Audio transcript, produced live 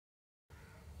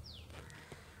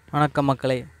வணக்கம்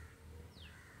மக்களே.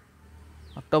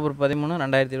 October 13,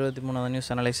 2023 news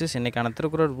analysis. இன்றைக்கான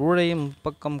திருக்குறள், ஊழையும்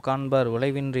முப்பக்கம் காண்பார்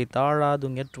உழைவின்றி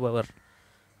தாழாதுங்கேற்றுபவர்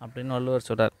அப்படின்னு வள்ளுவர்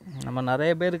சொல்கிறார். நம்ம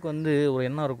நிறைய பேருக்கு ஒரு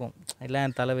எண்ணம் இருக்கும், எல்லாம்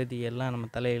என் தலைவிதி, எல்லாம் நம்ம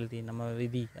தலையெழுதி, நம்ம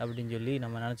விதி அப்படின்னு சொல்லி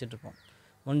நம்ம நினச்சிட்ருப்போம்.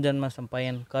 முன்ஜென்ம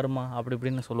பயன், கர்மா அப்படி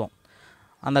இப்படின்னு சொல்லுவோம்.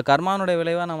 அந்த கர்மாவனுடைய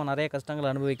விளைவாக நம்ம நிறைய கஷ்டங்கள்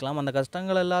அனுபவிக்கலாம். அந்த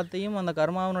கஷ்டங்கள் எல்லாத்தையும் அந்த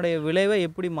கர்மாவனுடைய விளைவை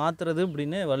எப்படி மாற்றுறது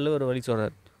அப்படின்னு வள்ளுவர் வழி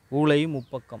சொல்கிறார். ஊழையும்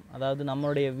முப்பக்கம், அதாவது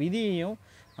நம்மளுடைய விதியையும்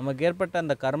நமக்கு ஏற்பட்ட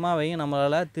அந்த கர்மாவையும்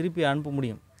நம்மளால் திருப்பி அனுப்ப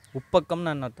முடியும்.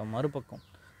 உப்பக்கம்னு அர்த்தம், மறுபக்கம்.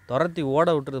 துரத்தி ஓட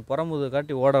விட்டுறது, புறமுது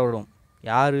காட்டி ஓட விடும்.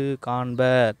 யார்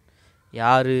காண்பர்,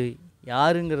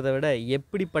 யாருங்கிறத விட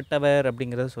எப்படிப்பட்டவர்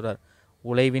அப்படிங்கிறத சொல்கிறார்.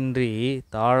 உழைவின்றி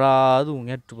தாழாது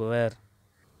உயற்றுபவர்.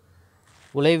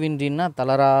 உழைவின்றின்னா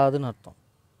தளராதுன்னு அர்த்தம்.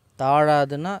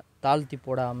 தாழாதுன்னா தாழ்த்தி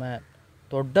போடாமல்,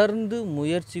 தொடர்ந்து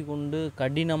முயற்சி கொண்டு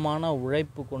கடினமான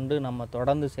உழைப்பு கொண்டு நம்ம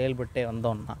தொடர்ந்து செயல்பட்டே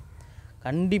வந்தோம்னா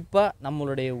கண்டிப்பாக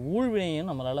நம்மளுடைய ஊழ்வினையும்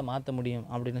நம்மளால் மாற்ற முடியும்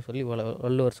அப்படின்னு சொல்லி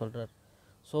வள்ளுவர் சொல்கிறார்.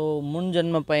 ஸோ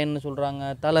முன்ஜென்ம பயன்னு சொல்கிறாங்க,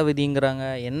 தலை விதிங்கிறாங்க,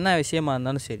 என்ன விஷயமா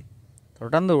இருந்தாலும் சரி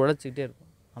தொடர்ந்து உழைச்சிக்கிட்டே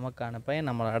இருக்கும், நமக்கான பயன்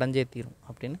நம்மளை அடைஞ்சே தீரும்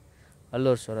அப்படின்னு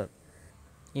வள்ளுவர் சொல்கிறார்.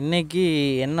 இன்றைக்கி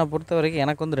என்னை பொறுத்த வரைக்கும்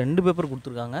எனக்கு 2 பேப்பர்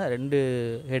கொடுத்துருக்காங்க, 2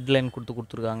 ஹெட்லைன்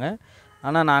கொடுத்துருக்காங்க.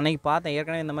 ஆனால் நான் அன்றைக்கி பார்த்தேன்,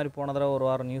 ஏற்கனவே இந்த மாதிரி போன தடவை ஒரு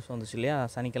வாரம் நியூஸ் வந்துச்சு இல்லையா,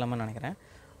 சனிக்கிழமைன்னு நினைக்கிறேன்.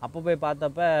 அப்போ போய்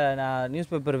பார்த்தப்ப நான் நியூஸ்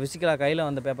பேப்பர் ஃபிசிக்கலாக கையில்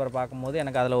வந்த பேப்பரை பார்க்கும்போது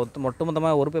எனக்கு அதில்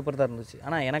மொத்தமாக ஒரு பேப்பர் தான் இருந்துச்சு.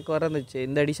 ஆனால் எனக்கு வந்துச்சு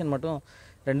இந்த எடிஷன் மட்டும்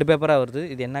 2 பேப்பராக வருது.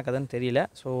 இது என்ன கதைன்னு தெரியல.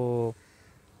 ஸோ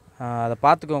அதை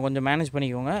பார்த்துக்கோங்க, கொஞ்சம் மேனேஜ்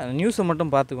பண்ணிக்கோங்க. நியூஸை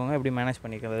மட்டும் பார்த்துக்கோங்க எப்படி மேனேஜ்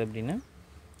பண்ணிக்கிறது அப்படின்னு.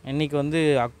 இன்றைக்கி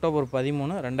அக்டோபர்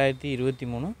 13,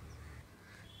 2023.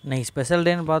 இன்றைக்கி ஸ்பெஷல்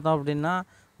டேன்னு பார்த்தோம் அப்படின்னா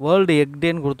வேர்ல்டு எக்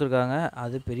டேன்னு கொடுத்துருக்காங்க.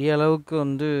 அது பெரிய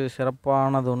அளவுக்கு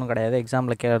சிறப்பானது ஒன்றும் கிடையாது,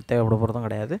 எக்ஸாமில் தேவைப்பட போகிறதும்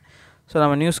கிடையாது. ஸோ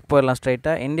நம்ம நியூஸ்க்கு போயிடலாம்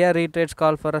ஸ்ட்ரைட்டாக. India ரீட்ரேட்ஸ்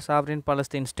call for a sovereign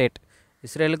Palestine state.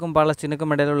 இஸ்ரேலுக்கும்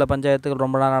பாலஸ்தீனுக்கும் இடையில் உள்ள பஞ்சாயத்துகள்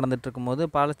ரொம்ப நாள் நடந்துட்டு இருக்கும்போது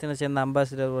பாலஸ்தீனை சேர்ந்த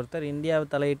அம்பாசிடர் ஒருத்தர் இந்தியாவை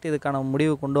தலையிட்டு இதுக்கான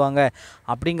முடிவு கொண்டு வாங்க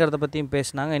அப்படிங்கிறத பற்றியும்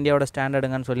பேசினாங்க. இந்தியாவோட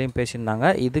ஸ்டாண்டர்டுங்கன்னு சொல்லியும்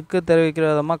பேசியிருந்தாங்க. இதுக்கு தெரிவிக்கிற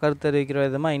விதமாக, கருத்து தெரிவிக்கிற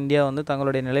விதமாக இந்தியா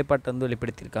தங்களுடைய நிலைப்பாட்டை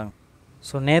வெளிப்படுத்தியிருக்காங்க.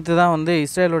 ஸோ நேற்று தான்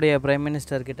இஸ்ரேலுடைய பிரைம்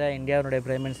மினிஸ்டர்கிட்ட இந்தியாவுடைய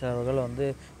பிரைம் மினிஸ்டர் அவர்கள்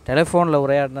டெலிஃபோனில்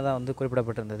உரையாடினதாக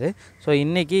குறிப்பிடப்பட்டிருந்தது. ஸோ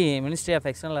இன்றைக்கி மினிஸ்ட்ரி ஆஃப்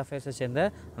எக்ஸ்டர்னல் அஃபேர்ஸை சேர்ந்த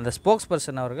அந்த ஸ்போக்ஸ்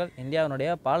பர்சன் அவர்கள்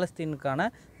இந்தியாவுடைய பாலஸ்தீனுக்கான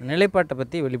நிலைப்பாட்டை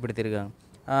பற்றி வெளிப்படுத்தியிருக்காங்க.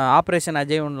 ஆப்ரேஷன்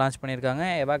அஜய் ஒன்று லான்ச் பண்ணியிருக்காங்க,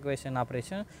 எவாக்குவேஷன்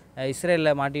ஆப்ரேஷன்.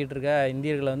 இஸ்ரேலில் மாட்டிகிட்டு இருக்க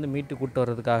இந்தியர்களை மீட்டு கூப்பிட்டு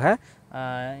வர்றதுக்காக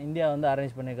இந்தியா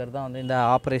அரேஞ்ச் பண்ணியிருக்கிறது தான் இந்த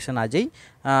ஆப்ரேஷன் அஜய்.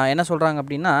 என்ன சொல்கிறாங்க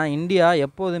அப்படின்னா, இந்தியா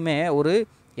எப்போதுமே ஒரு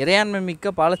இறையாண்மை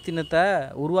மிக்க பாலஸ்தீனத்தை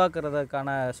உருவாக்குறதுக்கான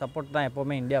சப்போர்ட் தான்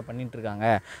எப்போவுமே இந்தியா பண்ணிகிட்ருக்காங்க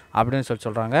அப்படின்னு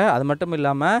சொல்கிறாங்க. அது மட்டும்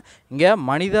இல்லாமல் இங்கே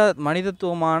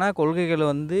மனிதத்துவமான கொள்கைகளை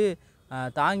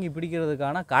தாங்கி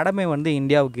பிடிக்கிறதுக்கான கடமை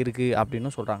இந்தியாவுக்கு இருக்குது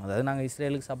அப்படின்னு சொல்கிறாங்க. அதாவது நாங்கள்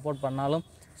இஸ்ரேலுக்கு சப்போர்ட் பண்ணாலும்,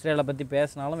 இஸ்ரேலை பற்றி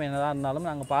பேசினாலும், என்னதான் இருந்தாலும்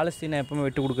நாங்கள் பாலஸ்தீனை எப்பவுமே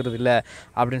விட்டு கொடுக்கறது இல்லை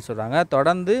அப்படின்னு சொல்கிறாங்க.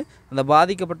 தொடர்ந்து அந்த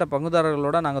பாதிக்கப்பட்ட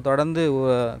பங்குதாரர்களோட நாங்கள் தொடர்ந்து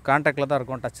கான்டாக்டில் தான்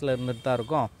இருக்கோம், டச்சில் இருந்துட்டு தான்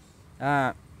இருக்கோம்.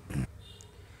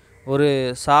 ஒரு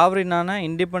சாவரினான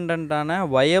இண்டிபெண்ட்டான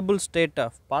வயபிள் ஸ்டேட்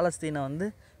ஆஃப் பாலஸ்தீனை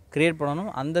க்ரியேட்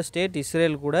பண்ணணும். அந்த ஸ்டேட்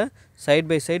இஸ்ரேல் கூட சைட்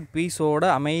பை சைட் பீஸோட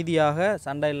அமைதியாக,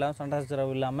 சண்டை இல்லாமல், சண்டை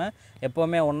சச்சரவு இல்லாமல்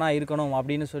எப்போவுமே ஒன்றா இருக்கணும்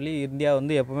அப்படின்னு சொல்லி இந்தியா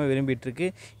எப்போவுமே விரும்பிகிட்ருக்கு.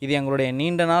 இது எங்களுடைய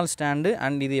நீண்ட நாள் ஸ்டாண்டு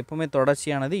அண்ட் இது எப்போவுமே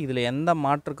தொடர்ச்சியானது. இதில் எந்த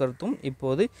மாற்று கருத்தும்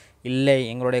இப்போது இல்லை,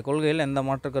 எங்களுடைய கொள்கையில் எந்த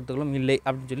மாற்று கருத்துக்களும் இல்லை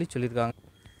அப்படின்னு சொல்லியிருக்காங்க.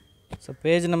 ஸோ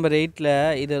பேஜ் நம்பர் 8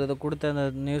 இது கொடுத்த அந்த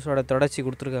நியூஸோட தொடர்ச்சி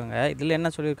கொடுத்துருக்காங்க. இதில் என்ன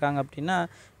சொல்லியிருக்காங்க அப்படின்னா,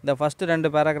 இந்த ஃபஸ்ட்டு 2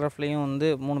 பேராகிராஃப்லேயும்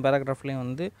 3 பேராகிராஃப்லேயும்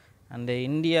அந்த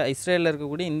இஸ்ரேலில்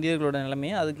இருக்கக்கூடிய இந்தியர்களோட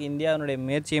நிலைமையை, அதுக்கு இந்தியாவினுடைய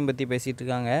முயற்சியை பற்றி பேசிகிட்டு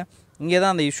இருக்காங்க. இங்கே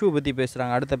தான் அந்த இஷ்யூ பற்றி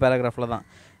பேசுகிறாங்க. அடுத்த பேராகிராஃபில் தான்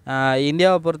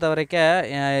இந்தியாவை பொறுத்த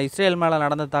வரைக்கும் இஸ்ரேல் மேலே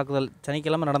நடந்த தாக்குதல்,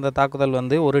 சனிக்கிழமை நடந்த தாக்குதல்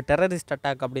ஒரு டெரரிஸ்ட்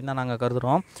அட்டாக் அப்படின்னு தான் நாங்கள்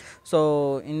கருதுகிறோம். ஸோ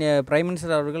இந்த பிரைம்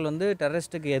மினிஸ்டர் அவர்கள்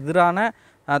டெரரிஸ்ட்டுக்கு எதிரான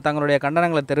தங்களுடைய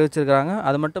கண்டனங்களை தெரிவிச்சிருக்காங்க.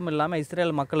 அது மட்டும் இல்லாமல்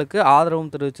இஸ்ரேல் மக்களுக்கு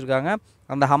ஆதரவும் தெரிவிச்சிருக்காங்க.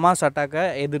 அந்த ஹமாஸ் அட்டாக்கை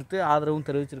எதிர்த்து ஆதரவும்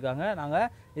தெரிவிச்சிருக்காங்க. நாங்கள்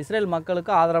இஸ்ரேல்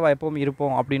மக்களுக்கு ஆதரவாக எப்பவும்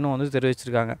இருப்போம் அப்படின்னு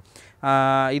தெரிவிச்சிருக்காங்க.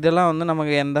 இதெல்லாம்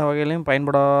நமக்கு எந்த வகையிலையும்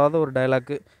பயன்படாத ஒரு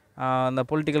டைலாக்கு. அந்த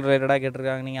பொலிட்டிக்கல் ரிலேட்டடாக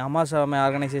கேட்டிருக்காங்க, நீங்கள் ஹமாஸ்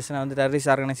ஆர்கனைசேஷனை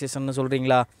டெரரிஸ்ட் ஆர்கனைசேஷன்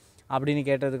சொல்கிறீங்களா அப்படின்னு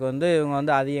கேட்டதுக்கு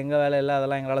இவங்க அது எங்கள் வேலை இல்லை,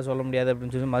 அதெல்லாம் எங்களால் சொல்ல முடியாது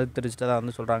அப்படின்னு சொல்லி மறுத்து தெரிவிச்சுட்டு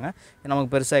தான் சொல்கிறாங்க.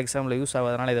 நமக்கு பெருசாக எக்ஸாம்பிள் யூஸ்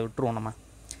ஆகாதனால இதை விட்டுருவோம். நம்ம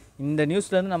இந்த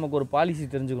நியூஸ்லேருந்து நமக்கு ஒரு பாலிசி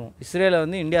தெரிஞ்சுக்கணும். இஸ்ரேலை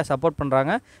இந்தியா சப்போர்ட்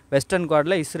பண்ணுறாங்க. வெஸ்டர்ன்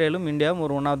குவாடில் இஸ்ரேலும் இந்தியாவும்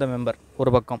ஒரு 1 ஆஃப் த மெம்பர்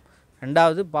ஒரு பக்கம்.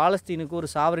 2வது, பாலஸ்தீனுக்கு ஒரு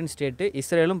சாவரின் ஸ்டேட்டு,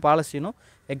 இஸ்ரேலும் பாலஸ்தீனும்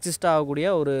எக்ஸிஸ்ட் ஆகக்கூடிய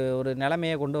ஒரு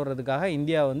நிலைமையை கொண்டு வர்றதுக்காக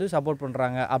இந்தியா சப்போர்ட்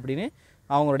பண்ணுறாங்க அப்படின்னு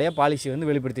அவங்களுடைய பாலிசி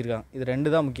வெளிப்படுத்தியிருக்காங்க. இது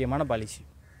 2 தான் முக்கியமான பாலிசி.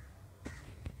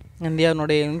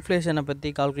 இந்தியாவினுடைய இன்ஃப்ளேஷனை பற்றி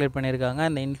கால்குலேட் பண்ணியிருக்காங்க.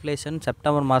 இந்த இன்ஃப்ளேஷன்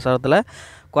செப்டம்பர் மாதத்தில்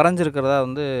குறைஞ்சிருக்கிறதா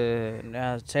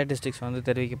ஸ்டாட்டிஸ்டிக்ஸ்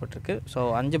தெரிவிக்கப்பட்டிருக்கு. ஸோ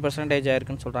 5%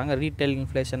 ஆயிருக்குன்னு சொல்கிறாங்க. ரீட்டைல்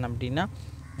இன்ஃப்ளேஷன் அப்படின்னா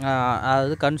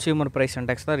அதாவது கன்சியூமர் ப்ரைஸ்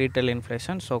இண்டெக்ஸ் தான் ரீட்டைல்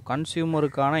இன்ஃப்ளேஷன். ஸோ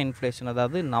கன்சியூமருக்கான இன்ஃப்ளேஷன்,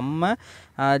 அதாவது நம்ம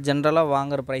ஜென்ரலாக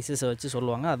வாங்குகிற ப்ரைஸஸை வச்சு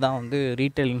சொல்லுவாங்க, அதுதான் வந்து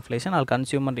ரீட்டைல் இன்ஃப்ளேஷன் அது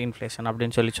கன்சியூமர் இன்ஃப்ளேஷன்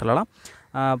அப்படின்னு சொல்லலாம்.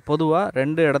 பொதுவாக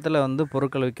 2 இடத்துல வந்து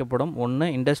பொருட்கள் விற்கப்படும். ஒன்று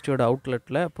இண்டஸ்ட்ரியோட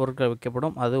அவுட்லெட்டில் பொருட்கள்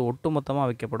விற்கப்படும், அது ஒட்டுமொத்தமாக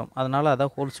விற்கப்படும், அதனால் அதை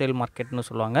ஹோல்சேல் மார்க்கெட்னு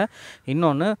சொல்லுவாங்க.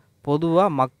 இன்னொன்று பொதுவாக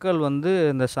மக்கள் வந்து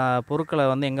இந்த பொருட்களை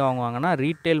வந்து எங்கே வாங்குவாங்கன்னா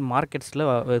ரீட்டைல் மார்க்கெட்ஸில்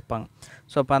விற்பாங்க.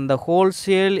 ஸோ இப்போ அந்த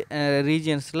ஹோல்சேல்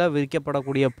ரீஜியன்ஸில்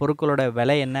விற்கப்படக்கூடிய பொருட்களோட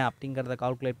விலை என்ன அப்படிங்கிறத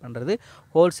கால்குலேட் பண்ணுறது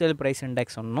ஹோல்சேல் ப்ரைஸ்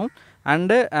இண்டெக்ஸ் ஒன்றும்.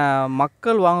 அண்டு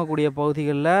மக்கள் வாங்கக்கூடிய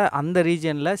பகுதிகளில் அந்த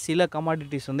ரீஜியனில் சில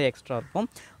கமாடிட்டிஸ் வந்து எக்ஸ்ட்ரா இருக்கும்,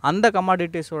 அந்த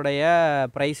கமாடிட்டிஸோடைய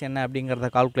ப்ரைஸ் என்ன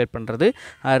அப்படிங்கிறத கால்குலேட் பண்ணுறது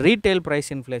ரீட்டைல்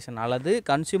ப்ரைஸ் இன்ஃப்ளேஷன் அல்லது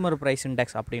கன்சியூமர் ப்ரைஸ்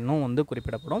இண்டெக்ஸ் அப்படின்னும் வந்து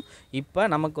குறிப்பிடப்படும். இப்போ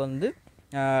நமக்கு வந்து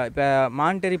இப்போ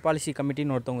மானிட்டரி பாலிசி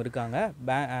கமிட்டின்னு ஒருத்தவங்க இருக்காங்க.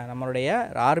 நம்மளுடைய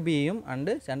ஆர்பிஐயும்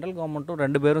அண்டு சென்ட்ரல் கவர்மெண்ட்டும்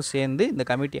 2 பேரும் சேர்ந்து இந்த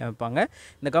கமிட்டி அமைப்பாங்க.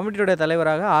 இந்த கமிட்டியோடைய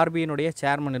தலைவராக ஆர்பிஐனுடைய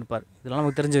சேர்மன் இருப்பார். இதெல்லாம்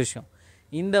நமக்கு தெரிஞ்ச விஷயம்.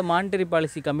 இந்த மானிட்டரி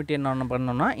பாலிசி கமிட்டி என்ன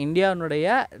பண்ணோம்னா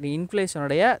இந்தியாவுடைய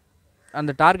இன்ஃப்ளேஷனுடைய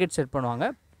அந்த டார்கெட் செட் பண்ணுவாங்க.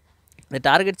 இந்த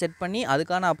டார்கெட் செட் பண்ணி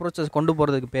அதுக்கான அப்ரோச்சஸ் கொண்டு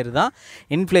போகிறதுக்கு பேர் தான்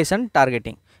இன்ஃப்ளேஷன்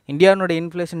டார்கெட்டிங். இந்தியாவுடைய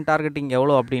இன்ஃப்ளேஷன் டார்கெட்டிங்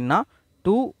எவ்வளோ அப்படின்னா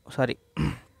 4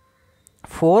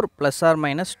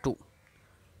 ± 2.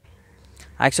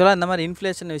 ஆக்சுவலாக இந்த மாதிரி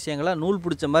இன்ஃப்ளேஷன் விஷயங்களை நூல்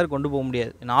பிடிச்ச மாதிரி கொண்டு போக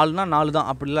முடியாது. 4னா 4 தான்,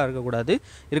 அப்படிலாம் இருக்கக்கூடாது,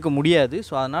 இருக்க முடியாது.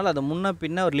 ஸோ அதனால் அதை முன்ன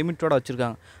பின்ன ஒரு லிமிட்டோடு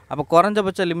வச்சுருக்காங்க. அப்போ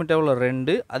குறைஞ்சபட்ச லிமிட் எவ்வளோ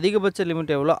 2, அதிகபட்ச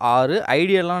லிமிட் எவ்வளோ 6,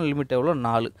 ஐடியலான லிமிட் எவ்வளோ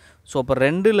 4. ஸோ இப்போ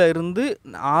 2ல் இருந்து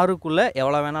 6க்குள்ளே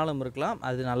எவ்வளோ வேணாலும் இருக்கலாம்,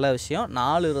 அது நல்ல விஷயம்.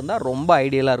 4 இருந்தால் ரொம்ப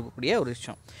ஐடியலாக இருக்கக்கூடிய ஒரு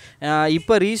விஷயம்.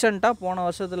 இப்போ ரீசெண்டாக போன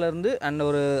வருஷத்துலேருந்து அண்ட்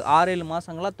ஒரு 6-7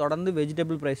 மாதங்களாக தொடர்ந்து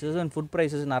vegetable prices and food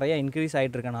prices நிறையா இன்க்ரீஸ்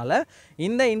ஆகிட்டு இருக்கனால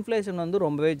இந்த இன்ஃப்ளேஷன் வந்து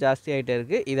ரொம்பவே ஜாஸ்தி ஆகிட்டே இருக்குது.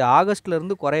 இது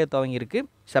ஆகஸ்ட்லேருந்து குறைய துவங்கியிருக்கு.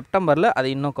 செப்டம்பரில் அது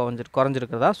இன்னும்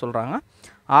குறைஞ்சிருக்கிறதா சொல்கிறாங்க.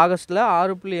 ஆகஸ்ட்டில்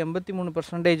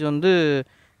 6.83% வந்து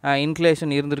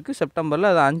இன்ஃப்ளேஷன் இருந்திருக்கு. செப்டம்பரில்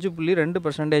அது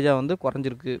 5.2% வந்து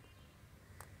குறைஞ்சிருக்கு.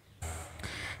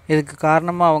 இதுக்கு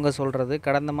காரணமாக அவங்க சொல்கிறது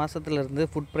கடந்த மாதத்துலேருந்து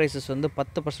ஃபுட் ப்ரைஸஸ் வந்து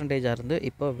 10% இருந்து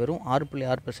இப்போ வெறும்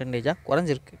 6.6%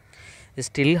 குறைஞ்சிருக்கு.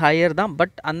 ஸ்டில் ஹையர் தான்,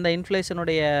 பட் அந்த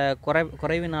இன்ஃப்ளேஷனுடைய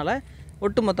குறைவினால்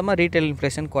ஒட்டுமொத்தமாக ரீட்டைல்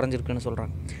இன்ஃப்ளேஷன் குறைஞ்சிருக்குன்னு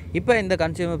சொல்கிறாங்க. இப்போ இந்த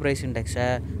கன்சியூமர் ப்ரைஸ் இண்டெக்ஸை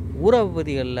ஊரக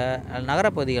பகுதிகளில்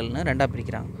நகரப்பகுதிகள்னு 2ஆக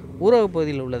பிரிக்கிறாங்க. ஊரக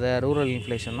பகுதியில் உள்ளதை ரூரல்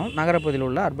இன்ஃப்ளேஷனும், நகரப்பகுதியில்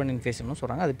உள்ள அர்பன் இன்ஃப்ளேஷனும்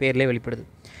சொல்கிறாங்க. அது பேர்லேயே வெளிப்படுது.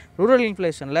 ரூரல்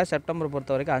இன்ஃப்ளேஷனில் செப்டம்பர்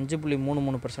பொறுத்த வரைக்கும்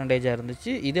 5.33%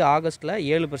 இருந்துச்சு. இது ஆகஸ்ட்டில்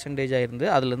 7% இருந்து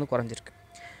அதுலேருந்து குறைஞ்சிருக்கு.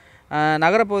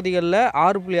 நகரப்பகுதிகளில்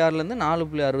 6.6லேருந்து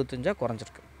 4.65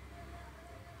 குறைஞ்சிருக்கு.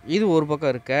 இது ஒரு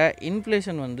பக்கம் இருக்க.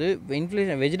 இன்ஃப்ளேஷன் வந்து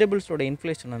வெஜிடபிள்ஸோட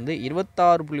இன்ஃப்ளேஷன் வந்து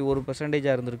 26.1%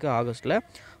 இருந்திருக்கு ஆகஸ்ட்டில்.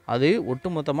 அது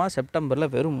ஒட்டுமொத்தமாக செப்டம்பரில்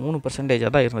வெறும் 3%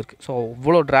 தான் இருந்திருக்கு. ஸோ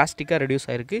அவ்வளோ டிராஸ்டிக்காக ரெடியூஸ்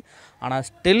ஆகிருக்கு. ஆனால்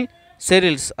ஸ்டில்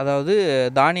செரில்ஸ், அதாவது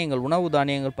தானியங்கள், உணவு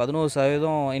தானியங்கள்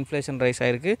 11% இன்ஃப்ளேஷன் ரைஸ்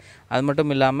ஆகிருக்கு. அது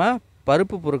மட்டும் இல்லாமல்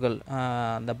பருப்பு பொருட்கள்,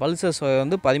 அந்த பல்சஸ்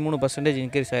வந்து 13%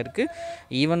 இன்க்ரீஸ் ஆகிருக்கு.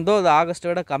 ஈவன் தோ அது ஆகஸ்ட்டை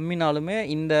விட கம்மினாலுமே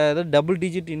இந்த இது டபுள்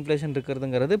டிஜிட் இன்ஃப்ளேஷன்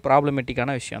இருக்கிறதுங்கிறது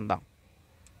ப்ராப்ளமேட்டிக்கான விஷயந்தான்.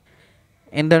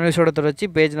 இந்த நியூஸோட தொடர்ச்சி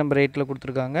பேஜ் நம்பர் 8ல்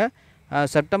கொடுத்துருக்காங்க.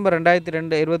 செப்டம்பர்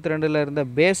 2022 இருந்த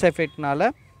பேஸ் எஃபெக்ட்னால்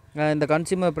இந்த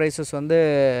கன்சியூமர் ப்ரைஸஸ் வந்து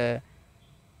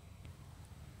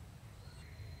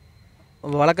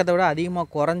வழக்கத்தை விட அதிகமாக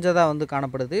குறைஞ்சதாக வந்து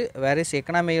காணப்படுது. வேறஸ்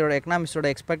எக்கனாமிஸ்டோட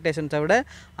எக்ஸ்பெக்டேஷன்ஸை விட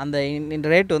அந்த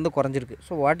ரேட் வந்து குறைஞ்சிருக்கு.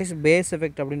 So what is base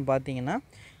effect அப்படின்னு பார்த்தீங்கன்னா,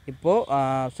 இப்போது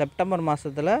செப்டம்பர்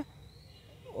மாதத்தில்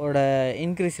ஓட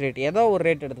இன்க்ரீஸ் ரேட் ஏதோ ஒரு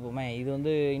ரேட் எடுத்துப்போமே, இது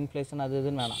வந்து இன்ஃப்ளேஷன் அது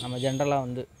இதுன்னு வேணாம், நம்ம ஜென்ரலாக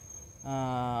வந்து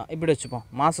இப்படி வச்சுப்போம்,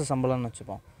 மாத சம்பளம்னு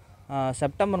வச்சுப்போம்.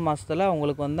 செப்டம்பர் மாதத்தில்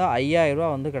உங்களுக்கு வந்து 5000 ரூபா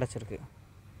வந்து கிடச்சிருக்கு,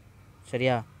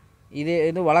 சரியா?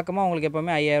 இது வழக்கமாக உங்களுக்கு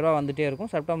எப்போவுமே 5000 ரூபா வந்துகிட்டே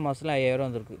இருக்கும். செப்டம்பர் மாதத்தில் 5000 ரூபா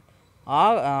வந்திருக்கு.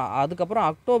 அதுக்கப்புறம்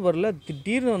அக்டோபரில்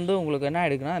திடீர்னு வந்து உங்களுக்கு என்ன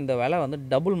ஆகிடுக்குன்னா இந்த விலை வந்து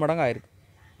டபுள் மடங்கு ஆகிருக்கு.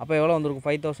 அப்போ எவ்வளோ வந்திருக்கு?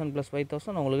 5000 +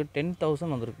 5000 உங்களுக்கு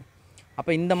 10,000 வந்திருக்கு.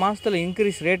 அப்போ இந்த மாதத்தில்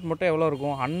இன்க்ரீஸ் ரேட் மட்டும் எவ்வளோ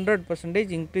இருக்கும்?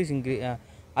 100%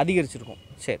 அதிகரிச்சிருக்கும்.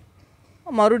 சரி,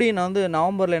 மறுபடியும் நான் வந்து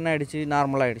நவம்பரில் என்ன ஆகிடுச்சு?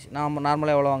 நார்மலாக ஆகிடுச்சு.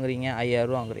 நார்மலாக எவ்வளோ வாங்குறீங்க? 5000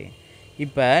 ரூபா வாங்குறீங்க.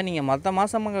 இப்போ நீங்கள் மற்ற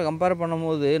மாதமாக கம்பேர்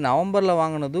பண்ணும்போது நவம்பரில்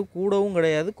வாங்கினது கூடவும்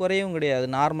கிடையாது, குறையவும் கிடையாது,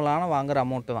 நார்மலான வாங்குகிற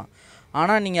அமௌண்ட்டு தான்.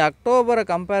 ஆனால் நீங்கள் அக்டோபரை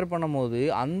கம்பேர் பண்ணும்போது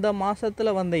அந்த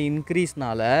மாதத்தில் வந்த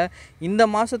இன்க்ரீஸ்னால் இந்த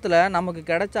மாதத்தில் நமக்கு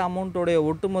கிடைச்ச அமௌண்ட்டோடைய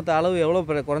ஒட்டுமொத்த அளவு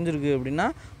எவ்வளோ குறைஞ்சிருக்கு அப்படின்னா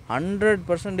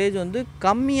 100% வந்து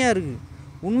கம்மியாக இருக்குது.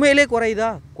 உண்மையிலே குறையுதா?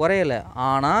 குறையலை.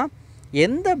 ஆனால்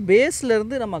எந்த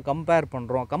பேஸ்லேருந்து நம்ம கம்பேர்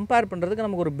பண்ணுறோம்? கம்பேர் பண்ணுறதுக்கு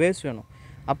நமக்கு ஒரு பேஸ் வேணும்.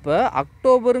 அப்போ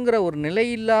அக்டோபருங்கிற ஒரு நிலை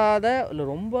இல்லாத இல்லை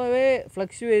ரொம்பவே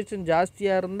ஃப்ளக்சுவேஷன்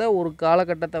ஜாஸ்தியாக இருந்த ஒரு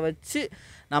காலகட்டத்தை வச்சு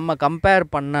நம்ம கம்பேர்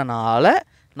பண்ணனால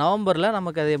நவம்பரில்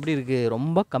நமக்கு அது எப்படி இருக்குது?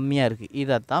 ரொம்ப கம்மியாக இருக்குது.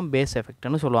 இதைத்தான் பேஸ்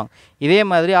எஃபெக்ட்னு சொல்லுவாங்க. இதே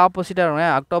மாதிரி ஆப்போசிட்டாக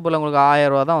அக்டோபரில் உங்களுக்கு 1000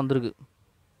 ரூபா தான் வந்திருக்கு,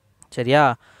 சரியா?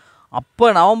 அப்போ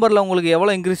நவம்பரில் உங்களுக்கு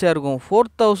எவ்வளோ இன்க்ரீஸ் ஆகிருக்கும்?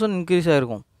 4000 இன்க்ரீஸ்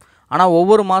ஆகிருக்கும். ஆனால்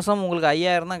ஒவ்வொரு மாதம் உங்களுக்கு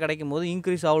 5000 தான் கிடைக்கும் போது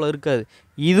இன்க்ரீஸ் அவ்வளோ இருக்காது.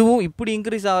 இதுவும் இப்படி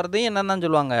இன்க்ரீஸ் ஆகிறதையும் என்னென்னு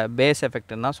சொல்லுவாங்க? பேஸ்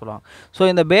எஃபெக்ட்னு தான் சொல்லுவாங்க. ஸோ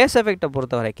இந்த பேஸ் எஃபெக்டை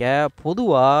பொறுத்த வரைக்கும்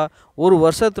பொதுவாக ஒரு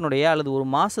வருஷத்தினுடைய அல்லது ஒரு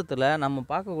மாதத்தில் நம்ம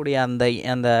பார்க்கக்கூடிய அந்த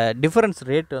அந்த டிஃபரன்ஸ்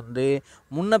ரேட் வந்து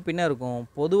முன்ன பின்ன இருக்கும்.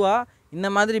 பொதுவாக இந்த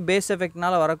மாதிரி பேஸ்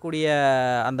எஃபெக்ட்னால் வரக்கூடிய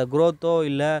அந்த க்ரோத்தோ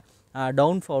இல்லை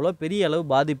டவுன்ஃபாலோ பெரிய அளவு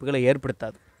பாதிப்புகளை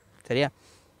ஏற்படுத்தாது. சரியா?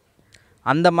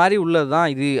 அந்த மாதிரி உள்ளது தான்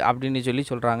இது அப்படின்னு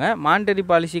சொல்கிறாங்க. மானிட்டரி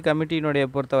பாலிசி கமிட்டியினுடைய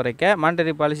பொறுத்த வரைக்கும்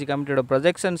மானிட்டரி பாலிசி கமிட்டியோட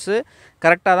ப்ரொஜெக்ஷன்ஸு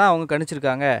கரெக்டாக தான் அவங்க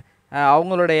கணிச்சிருக்காங்க.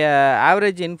 அவங்களுடைய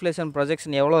ஆவரேஜ் இன்ஃப்ளேஷன்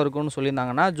ப்ரொஜெக்ஷன் எவ்வளோ இருக்குன்னு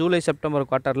சொல்லியிருந்தாங்கன்னா ஜூலை செப்டம்பர்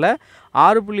குவார்ட்டரில்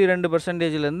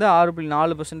 6.2%லேருந்து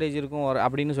 6.4% இருக்கும்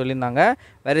அப்படின்னு சொல்லியிருந்தாங்க.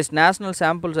 வேறு நேஷ்னல்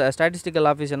சாம்பிள் ஸ்டாட்டிஸ்டிக்கல்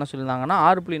ஆஃபீஸ் என்ன சொல்லியிருந்தாங்கன்னா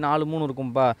 6.43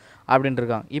 இருக்கும்பா அப்படின்ட்டு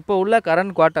இருக்காங்க. இப்போ உள்ள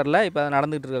கரண்ட் குவார்ட்டரில், இப்போ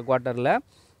நடந்துகிட்டு இருக்க குவார்ட்டரில்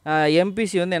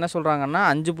எம்பிசி வந்து என்ன சொல்கிறாங்கன்னா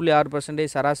 5.6%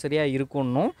 சராசரியாக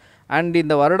இருக்குன்னும், அண்ட்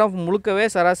இந்த வருடம் முழுக்கவே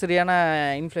சராசரியான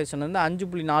இன்ஃப்ளேஷன் வந்து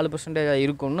 5.4%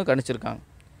 இருக்குன்னு கணிச்சிருக்காங்க.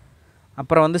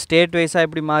 அப்புறம் வந்து ஸ்டேட் வைஸாக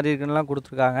எப்படி மாறி இருக்குன்னுலாம்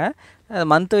கொடுத்துருக்காங்க.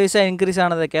 மந்த் வைஸாக இன்க்ரீஸ்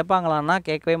ஆனதை கேட்பாங்களான்னா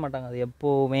கேட்கவே மாட்டாங்க. அது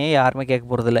எப்போவுமே யாருமே கேட்க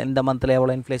போகிறதில்ல. இந்த மந்தில்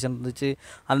எவ்வளோ இன்ஃப்ளேஷன் இருந்துச்சு,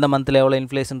 அந்த மந்தில் எவ்வளோ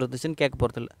இன்ஃப்ளேஷன் இருந்துச்சுன்னு கேட்க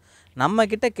போகிறதில்ல.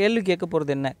 நம்மக்கிட்ட கேள்வி கேட்க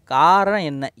போகிறது என்ன? காரணம்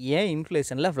என்ன? ஏன்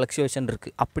இன்ஃப்ளேஷனில் ஃப்ளக்சுவேஷன்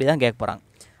இருக்குது? அப்படி தான் கேட்க போகிறாங்க.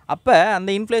 அப்போ அந்த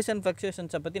இன்ஃப்ளேஷன்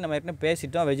ஃப்ளக்சுவேஷன்ஸை பற்றி நம்ம ஏற்கனவே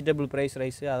பேசிட்டோம். வெஜிடபிள் ப்ரைஸ்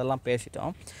ரைஸு அதெல்லாம்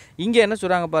பேசிட்டோம். இங்கே என்ன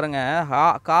சொல்கிறாங்க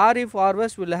பாருங்கள், kharif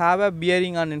harvest will have a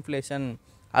bearing on inflation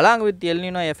along with El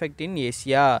Nino effect in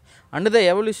Asia and the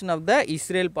evolution of the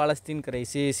Israel Palestine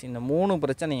crisis. இந்த 3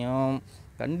 பிரச்சனையும்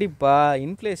கண்டிப்பாக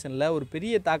இன்ஃப்ளேஷனில் ஒரு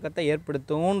பெரிய தாக்கத்தை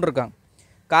ஏற்படுத்தும்னு இருக்காங்க.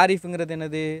 காரிஃபுங்கிறது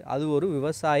என்னது? அது ஒரு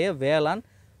விவசாய வேளாண்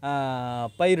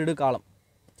பயிரிடு காலம்.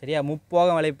 சரியா?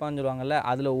 முப்போகம் விளைப்பான்னு சொல்லுவாங்கள்ல,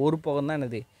 அதில் ஒரு போகம் தான்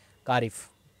என்னது? காரிஃப்.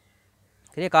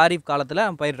 சரியா? காரிஃப் காலத்தில்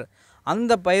பயிரிடுற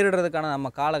அந்த பயிரிடுறதுக்கான நம்ம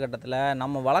காலகட்டத்தில்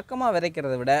நம்ம வழக்கமாக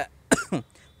விதைக்கிறத விட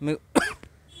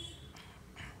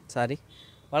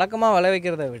வழக்கமாக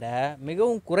விளைவிக்கிறத விட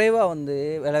மிகவும் குறைவாக வந்து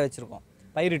விளைவிச்சிருக்கோம்,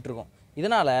 பயிரிட்டிருக்கோம்.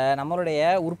 இதனால் நம்மளுடைய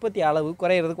உற்பத்தி அளவு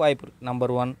குறையிறதுக்கு வாய்ப்பு இருக்குது.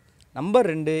 Number 1. Number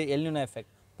 2, El Nino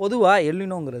effect. பொதுவாக எல்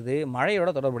நினோங்கிறது மழையோட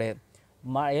தொடர்புடையது.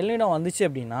 எல் நினோ வந்துச்சு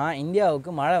அப்படின்னா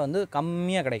இந்தியாவுக்கு மழை வந்து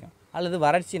கம்மியாக கிடைக்கும் அல்லது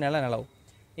வறட்சி நிலவும்.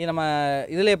 இது நம்ம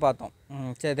இதிலே பார்த்தோம்.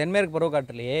 தென்மேற்கு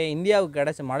பருவக்காற்றுலேயே இந்தியாவுக்கு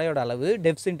கிடைச்ச மழையோட அளவு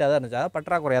டெஃபிசிட்டாக தான் இருந்துச்சு, அதாவது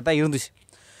பற்றாக்குறையாக தான் இருந்துச்சு.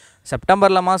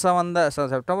 செப்டம்பர்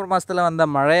மாதத்தில் வந்த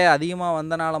மழை அதிகமாக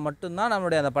வந்தனால மட்டும்தான்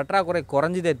நம்மளுடைய அந்த பற்றாக்குறை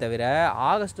குறைஞ்சதே தவிர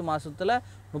ஆகஸ்ட் மாதத்தில்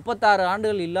 36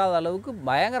 ஆண்டுகள் இல்லாத அளவுக்கு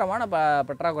பயங்கரமான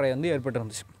பற்றாக்குறை வந்து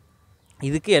ஏற்பட்டுருந்துச்சு.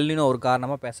 இதுக்கு எல் நினோ ஒரு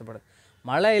காரணமாக பேசப்படுது.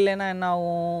 மழை இல்லைன்னா என்ன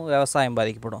ஆகும்? விவசாயம்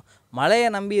பாதிக்கப்படும். மழையை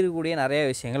நம்பி இருக்கக்கூடிய நிறைய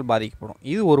விஷயங்கள் பாதிக்கப்படும்.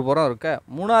 இது ஒரு புறம் இருக்க.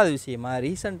 3வது விஷயமா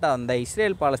ரீசெண்டாக வந்த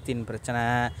இஸ்ரேல் பாலஸ்தீன் பிரச்சனை,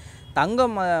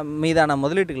 தங்கம் மீதான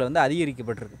முதலீட்டுகளை வந்து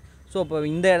அதிகரிக்கப்பட்டிருக்கு. ஸோ இப்போ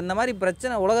இந்த மாதிரி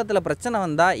பிரச்சனை உலகத்தில் பிரச்சனை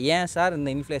வந்தால் ஏன் சார் இந்த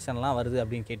இன்ஃப்ளேஷன்லாம் வருது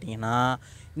அப்படின்னு கேட்டிங்கன்னா,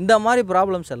 இந்த மாதிரி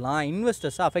ப்ராப்ளம்ஸ் எல்லாம்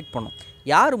இன்வெஸ்டர்ஸை அஃபெக்ட் பண்ணும்.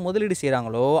 யார் முதலீடு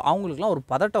செய்கிறாங்களோ அவங்களுக்குலாம் ஒரு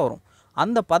பதட்டம் வரும்.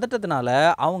 அந்த பதட்டத்தினால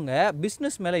அவங்க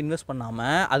பிஸ்னஸ் மேலே இன்வெஸ்ட்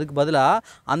பண்ணாமல் அதுக்கு பதிலாக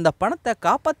அந்த பணத்தை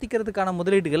காப்பாற்றிக்கிறதுக்கான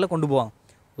முதலீடுகளில் கொண்டு போவாங்க.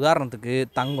 உதாரணத்துக்கு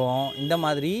தங்கம், இந்த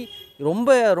மாதிரி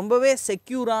ரொம்பவே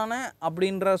செக்யூரான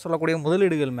அப்படின்ற சொல்லக்கூடிய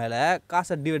முதலீடுகள் மேலே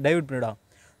காசை டைவர்ட் பண்ணிவிடுவாங்க.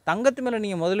 தங்கத்து மேலே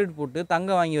நீங்கள் முதலீடு போட்டு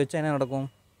தங்கம் வாங்கி வச்சா என்ன நடக்கும்?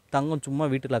 தங்கம் சும்மா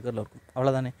வீட்டு லாக்கரில் இருக்கும்,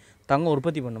 அவ்வளோதானே. தங்கம்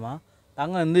உற்பத்தி பண்ணுமா?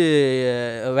 தங்கம் வந்து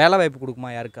வேலை வாய்ப்பு கொடுக்குமா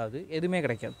யாருக்காவது? எதுவுமே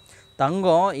கிடைக்காது.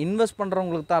 தங்கம் இன்வெஸ்ட்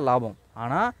பண்ணுறவங்களுக்கு தான் லாபம்.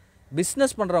 ஆனால்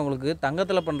பிஸ்னஸ் பண்ணுறவங்களுக்கு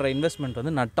தங்கத்தில் பண்ணுற இன்வெஸ்ட்மெண்ட்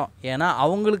வந்து நட்டம். ஏன்னா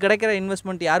அவங்களுக்கு கிடைக்கிற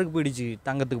இன்வெஸ்ட்மெண்ட் யாருக்கு போயிடுச்சு?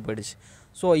 தங்கத்துக்கு போயிடுச்சு.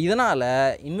 ஸோ இதனால்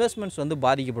இன்வெஸ்ட்மெண்ட்ஸ் வந்து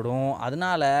பாதிக்கப்படும்.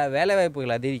 அதனால்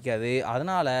வேலைவாய்ப்புகள் அதிகரிக்காது.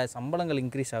 அதனால் சம்பளங்கள்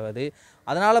இன்க்ரீஸ் ஆகாது.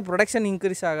 அதனால் ப்ரொடக்ஷன்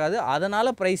இன்க்ரீஸ் ஆகாது.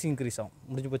 அதனால் ப்ரைஸ் இன்க்ரீஸ் ஆகும்.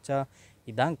 முடிஞ்சு போச்சா?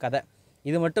 இதுதான் கதை.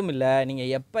 இது மட்டும் இல்லை, நீங்கள்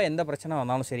எப்போ எந்த பிரச்சனை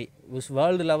வந்தாலும் சரி,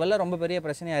 வேர்ல்டு லெவலில் ரொம்ப பெரிய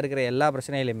பிரச்சனையாக இருக்கிற எல்லா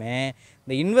பிரச்சனையிலுமே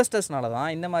இந்த இன்வெஸ்டர்ஸ்னால தான்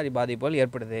இந்த மாதிரி பாதிப்புகள்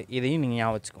ஏற்படுது. இதையும் நீங்கள்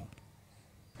ஞாபகம் வச்சுக்கோங்க.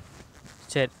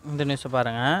 சரி, இந்த நியூஸை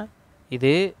பாருங்கள்.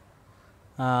 இது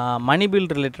மணி பில்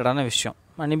ரிலேட்டடான விஷயம்.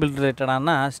 மணி பில்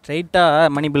ரிலேட்டடானா ஸ்ட்ரைட்டாக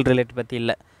மணி பில் ரிலேட்டட் பற்றி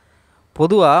இல்லை.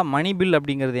 பொதுவாக மணி பில்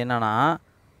அப்படிங்கிறது என்னென்னா,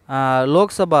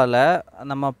 லோக்சபாவில்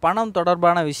நம்ம பணம்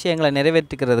தொடர்பான விஷயங்களை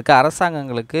நிறைவேற்றிக்கிறதுக்கு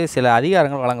அரசாங்கங்களுக்கு சில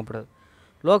அதிகாரங்கள் வழங்கப்படுது.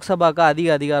 லோக்சபாவுக்கு அதிக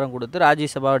அதிகாரம் கொடுத்து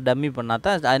ராஜ்யசபாவை டம்மி பண்ணால்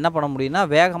தான் என்ன பண்ண முடியும்னா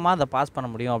வேகமாக அதை பாஸ் பண்ண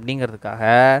முடியும். அப்படிங்கிறதுக்காக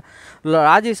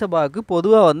ராஜ்யசபாவுக்கு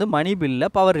பொதுவாக வந்து மணி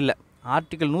பில்லில் பவர் இல்லை.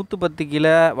 ஆர்டிக்கல் 110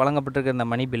 கீழே வழங்கப்பட்டிருக்க இந்த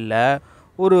மணி பில்லில்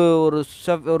ஒரு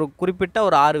குறிப்பிட்ட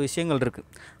ஒரு 6 விஷயங்கள் இருக்குது.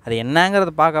 அது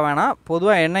என்னங்கிறத பார்க்க வேணாம்.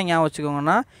 பொதுவாக என்ன ஞாபகம்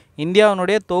வச்சுக்கோங்கன்னா,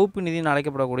 இந்தியாவினுடைய தொகுப்பு நிதினு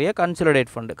அழைக்கப்படக்கூடிய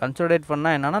கன்சாலிடேட் ஃபண்டு. கன்சாலிடேட்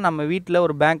ஃபண்ட்னா என்னென்னா, நம்ம வீட்டில்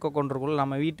ஒரு பேங்க் அக்கௌண்ட் இருக்கும்,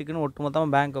 நம்ம வீட்டுக்குன்னு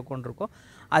ஒட்டுமொத்தமாக பேங்க் அக்கௌண்ட் இருக்கும்.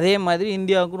 அதே மாதிரி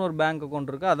இந்தியாவுக்குன்னு ஒரு பேங்க் அக்கௌண்ட்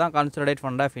இருக்குது. அதான் கன்சாலிடேட்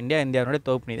ஃபண்ட் ஆஃப் இந்தியா, இந்தியாவுடைய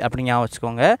தொகுப்பு நிதி. அப்படி ஞாபகம்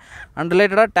வச்சுக்கோங்க. அண்ட்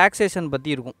ரிலேட்டடாக டாக்ஸேஷன்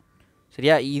பற்றி இருக்கும்.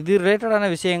 சரியா? இது ரிலேட்டடான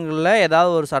விஷயங்களில்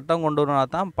ஏதாவது ஒரு சட்டம் கொண்டு வரணும்னா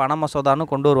தான் பண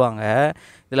மசோதான்னு கொண்டு வருவாங்க.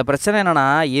 இதில் பிரச்சனை என்னென்னா,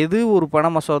 எது ஒரு பண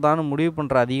மசோதான்னு முடிவு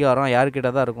பண்ணுற அதிகாரம் யார்கிட்ட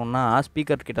தான் இருக்கும்னா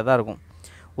ஸ்பீக்கர் கிட்ட தான் இருக்கும்.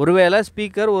 ஒருவேளை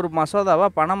ஸ்பீக்கர் ஒரு மசோதாவை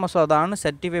பண மசோதான்னு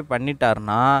சர்டிஃபை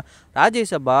பண்ணிட்டாருன்னா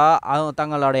ராஜ்யசபா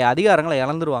தங்களுடைய அதிகாரங்களை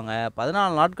இழந்துருவாங்க.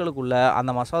 14 நாட்களுக்குள்ளே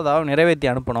அந்த மசோதாவை நிறைவேற்றி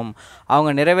அனுப்பணும்.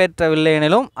 அவங்க நிறைவேற்றவில்லை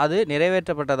எனிலும் அது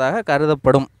நிறைவேற்றப்பட்டதாக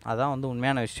கருதப்படும். அதுதான் வந்து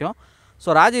உண்மையான விஷயம்.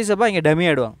 ஸோ ராஜ்யசபா இங்கே டம்மி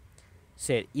ஆகிடுவாங்க.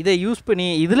 சரி, இதை யூஸ் பண்ணி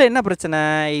இதில் என்ன பிரச்சனை,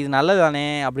 இது நல்லது தானே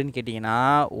அப்படின்னு கேட்டிங்கன்னா,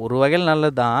 ஒரு வகையில்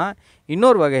நல்லது தான்.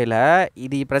 இன்னொரு வகையில்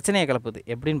இது பிரச்சனையை கிளப்புது.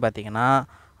 எப்படின்னு பார்த்தீங்கன்னா,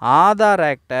 ஆதார்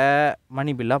ஆக்டை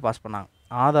மணி பில்லாக பாஸ் பண்ணாங்க.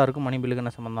 ஆதாருக்கும் மணி பில்லுக்கு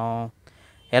என்ன சம்மந்தம்?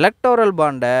 எலக்டோரல்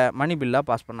பாண்டை மணி பில்லாக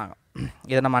பாஸ் பண்ணாங்க.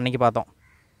 இதை நம்ம அன்றைக்கி பார்த்தோம்.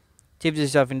 சீஃப்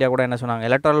ஜஸ்டிஸ் ஆஃப் இந்தியா கூட என்ன சொன்னாங்க,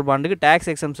 எலக்டோரல் பாண்டுக்கு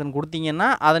டேக்ஸ் எக்ஸம்ஷன் கொடுத்தீங்கன்னா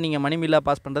அதை நீங்கள் மணி பில்லாக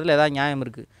பாஸ் பண்ணுறதுல ஏதாவது நியாயம்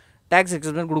இருக்குது, டேக்ஸ்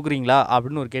எக்ஸம்ஷன் கொடுக்குறீங்களா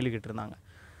அப்படின்னு ஒரு கேள்வி கேட்டிருந்தாங்க.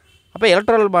 அப்போ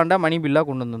எலக்ட்ரல் பாண்டை மணி பில்லாக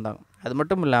கொண்டு வந்திருந்தாங்க. அது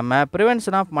மட்டும் இல்லாமல்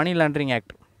prevention of money laundering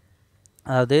act,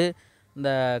 அதாவது இந்த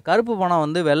கருப்பு பணம்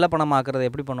வந்து வெள்ளை பணம் ஆக்குறது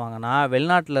எப்படி பண்ணுவாங்கன்னா,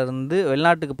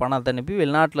 வெளிநாட்டுக்கு பணத்தை அனுப்பி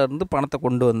வெளிநாட்டிலேருந்து பணத்தை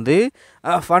கொண்டு வந்து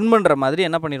ஃபண்ட் பண்ணுற மாதிரி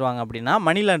என்ன பண்ணிடுவாங்க அப்படின்னா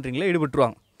மணி லாண்ட்ரிங்கில்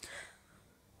ஈடுபட்டுருவாங்க.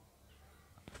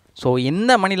 ஸோ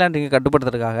இந்த மணி லாண்ட்ரிங்கை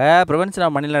கட்டுப்படுத்துறதுக்காக ப்ரிவென்ஷன்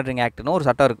ஆஃப் மணி லாண்ட்ரிங் ஆக்ட்னு ஒரு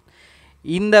சட்டம் இருக்குது.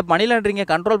 இந்த மணி லாண்ட்ரிங்கை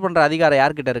கண்ட்ரோல் பண்ணுற அதிகாரம்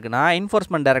யார்கிட்ட இருக்குன்னா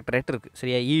என்ஃபோர்ஸ்மெண்ட் டைரக்டரேட் இருக்குது.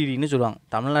 சரியா? இடின்னு சொல்லுவாங்க.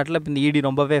 தமிழ்நாட்டில் இப்போ இந்த இடி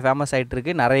ரொம்பவே ஃபேமஸ் ஆகிட்டு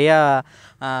இருக்குது. நிறையா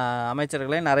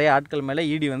அமைச்சர்களே நிறைய ஆட்கள் மேலே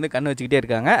இடி வந்து கண் வச்சுக்கிட்டே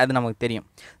இருக்காங்க. அது நமக்கு தெரியும்.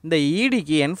 இந்த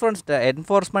இடிக்கு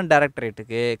என்ஃபோர்ஸ்மெண்ட்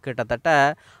டைரக்டரேட்டுக்கு கிட்டத்தட்ட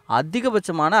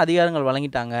அதிகபட்சமான அதிகாரங்கள்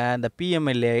வழங்கிட்டாங்க இந்த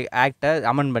பிஎம்எல்ஏ ஆக்டை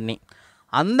அமெண்ட் பண்ணி.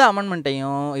 அந்த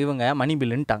அமெண்ட்மெண்ட்டையும் இவங்க மணி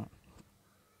பில்லுன்ட்டாங்க.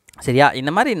 சரியா?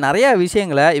 இந்த மாதிரி நிறையா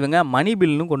விஷயங்களை இவங்க மணி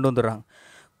பில்லுன்னு கொண்டு வந்துடுறாங்க.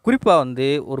 குறிப்பாக வந்து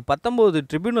ஒரு 19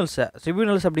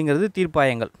 ட்ரிபியூனல்ஸ் அப்படிங்கிறது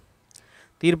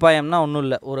தீர்ப்பாயம்னா ஒன்றும்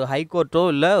இல்லை, ஒரு ஹைகோர்ட்டோ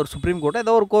இல்லை ஒரு சுப்ரீம் கோர்ட்டோ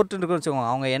ஏதோ ஒரு கோர்ட்டு இருக்குன்னு வச்சுக்கோங்க.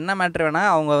 அவங்க என்ன மேட்ரு வேணால்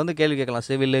அவங்க வந்து கேள்வி கேட்கலாம்.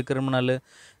 சிவில், கிரிமினல்,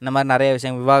 இந்த மாதிரி நிறைய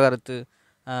விஷயம், விவாகரத்து,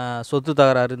 சொத்து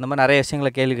தகராறு, இந்த மாதிரி நிறைய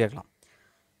விஷயங்களை கேள்வி கேட்கலாம்.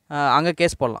 அங்கே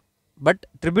கேஸ் போடலாம். பட்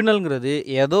ட்ரிபியூனல்ங்கிறது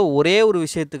ஏதோ ஒரே ஒரு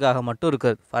விஷயத்துக்காக மட்டும்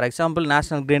இருக்காது. For example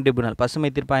national green tribunal,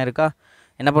 பசுமை தீர்ப்பாயம் இருக்கா,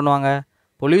 என்ன பண்ணுவாங்க,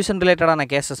 பொல்யூஷன் ரிலேட்டடான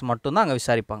கேசஸ் மட்டும்தான் அங்கே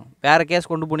விசாரிப்பாங்க. வேறு கேஸ்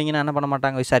கொண்டு போனீங்கன்னா என்ன பண்ண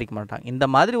மாட்டாங்க, விசாரிக்க மாட்டாங்க. இந்த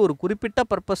மாதிரி ஒரு குறிப்பிட்ட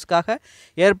பர்பஸ்க்காக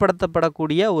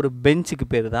ஏற்படுத்தப்படக்கூடிய ஒரு பெஞ்சுக்கு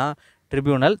பேர் தான்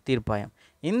ட்ரிபியூனல், தீர்ப்பாயம்.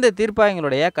 இந்த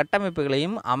தீர்ப்பாயங்களுடைய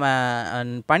கட்டமைப்புகளையும்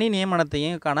பணி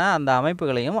நியமனத்தையும்க்கான அந்த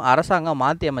அமைப்புகளையும் அரசாங்கம்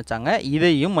மாற்றி அமைச்சாங்க.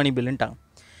 இதையும் மணி பில்லுன்ட்டாங்க.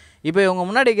 இப்போ இவங்க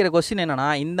முன்னாடி வைக்கிற கொஸ்டின் என்னென்னா,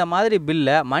 இந்த மாதிரி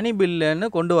பில்லை மணி பில்லுன்னு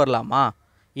கொண்டு வரலாமா,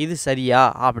 இது சரியா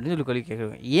அப்படின்னு சொல்லி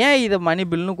கேட்குறாங்க. ஏன் இதை மணி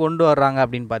பில்னு கொண்டு வர்றாங்க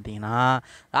அப்படின்னு பார்த்தீங்கன்னா,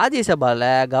 ராஜ்யசபாவில்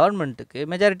கவர்மெண்ட்டுக்கு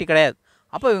மெஜாரிட்டி கிடையாது.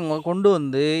 அப்போ இவங்க கொண்டு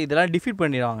வந்து இதெல்லாம் டிஃபீட்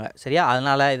பண்ணிடுவாங்க. சரியா?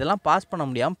 அதனால் இதெல்லாம் பாஸ் பண்ண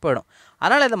முடியாமல் போயிடும்.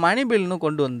 அதனால் இதை மணி பில்னு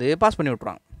கொண்டு வந்து பாஸ் பண்ணி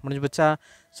விட்ருவாங்க. முடிஞ்சு போச்சா?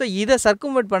 ஸோ இதை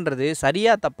சர்க்கும்வேட் பண்ணுறது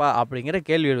சரியா தப்பா அப்படிங்கிற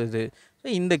கேள்வி எழுது. ஸோ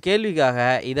இந்த கேள்விக்காக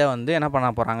இதை வந்து என்ன பண்ண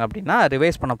போகிறாங்க அப்படின்னா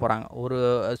ரிவைஸ் பண்ண போகிறாங்க. ஒரு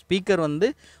ஸ்பீக்கர் வந்து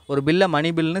ஒரு பில்லை மணி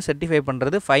பில்னு சர்டிஃபை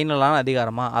பண்ணுறது ஃபைனலான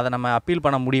அதிகாரமாக, அதை நம்ம அப்பீல்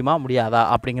பண்ண முடியுமா முடியாதா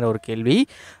அப்படிங்கிற ஒரு கேள்வி.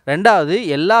 ரெண்டாவது,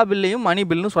 எல்லா பில்லையும் மணி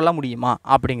பில்னு சொல்ல முடியுமா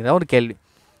அப்படிங்கிற ஒரு கேள்வி.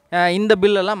 இந்த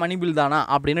பில்லெல்லாம் மணி பில் தானா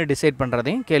அப்படின்னு டிசைட்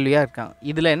பண்ணுறதையும் கேள்வியாக இருக்காங்க.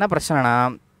 இதில் என்ன பிரச்சனைனா,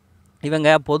 இவங்க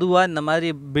பொதுவாக இந்த மாதிரி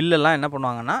பில்லெல்லாம் என்ன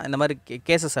பண்ணுவாங்கன்னா, இந்த மாதிரி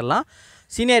கேசஸ் எல்லாம்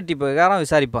சீனியாரிட்டி பிரகாரம்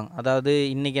விசாரிப்பாங்க. அதாவது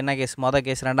இன்றைக்கி என்ன கேஸ், மொதல்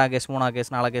கேஸ், 2ஆம் கேஸ், 3ஆம் கேஸ்,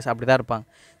 4ஆம் கேஸ் அப்படி தான் இருப்பாங்க.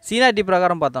 சீனியாரிட்டி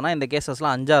பிரகாரம் பார்த்தோன்னா இந்த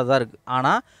கேஸஸ்லாம் 5ஆவது தான் இருக்குது.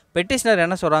 ஆனால் பெட்டிஷனர்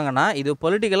என்ன சொல்கிறாங்கன்னா, இது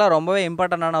பொலிட்டிக்கலாக ரொம்பவே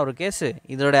இம்பார்ட்டண்டான ஒரு கேஸு,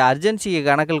 இதோடைய அர்ஜென்சியை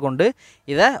கணக்கில் கொண்டு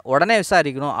இதை உடனே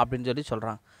விசாரிக்கணும் அப்படின்னு சொல்லி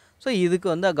சொல்கிறாங்க. ஸோ இதுக்கு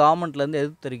வந்து கவர்மெண்ட்லேருந்து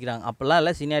எதிர்த்து தெரிவிக்கிறாங்க. அப்போல்லாம்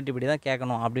இல்லை, சீனியாரிட்டி படி தான்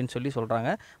கேட்கணும் அப்படின்னு சொல்லி சொல்கிறாங்க.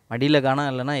 மடியில்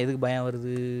காணம் இல்லைன்னா எதுக்கு பயம்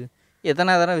வருது,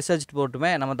 எத்தனை தடவை விசாரிச்சுட்டு போட்டுமே,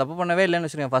 நம்ம தப்பு பண்ணவே இல்லைன்னு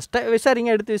வச்சுருக்கோங்க, ஃபஸ்ட்டே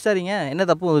விசாரிங்க, எடுத்து விசாரிங்க, என்ன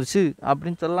தப்பு வந்துருச்சு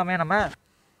அப்படின்னு சொல்லாமே நம்ம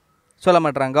சொல்ல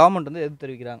மாட்டுறாங்க. கவர்மெண்ட் வந்து எதிர்த்து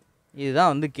தெரிவிக்கிறாங்க.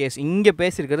 இதுதான் வந்து கேஸ். இங்கே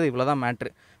பேசியிருக்கிறது இவ்வளோ தான் மேட்ரு.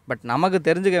 பட் நமக்கு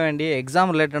தெரிஞ்சுக்க வேண்டிய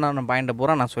எக்ஸாம் ரிலேட்டடான பாயிண்ட்டை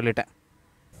பூரா நான் சொல்லிட்டேன்.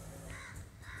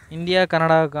 இந்தியா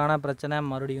கனடாவுக்கான பிரச்சனை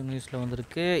மறுபடியும் நியூஸில்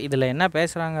வந்திருக்கு. இதில் என்ன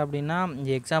பேசுகிறாங்க அப்படின்னா,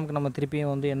 இந்த எக்ஸாமுக்கு நம்ம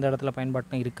திருப்பியும் வந்து எந்த இடத்துல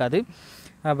பயன்பாட்டும் இருக்காது.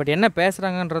 பட் என்ன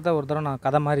பேசுகிறாங்கன்றத ஒரு தடவை நான்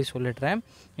கதை மாதிரி சொல்லிடுறேன்.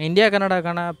 இந்தியா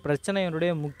கனடாக்கான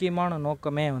பிரச்சனையினுடைய முக்கியமான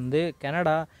நோக்கமே வந்து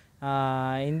கனடா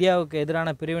இந்தியாவுக்கு எதிரான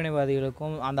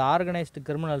பிரிவினைவாதிகளுக்கும் அந்த ஆர்கனைஸ்டு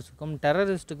கிரிமினல்ஸுக்கும்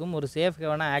டெரரிஸ்ட்டுக்கும் ஒரு சேஃப்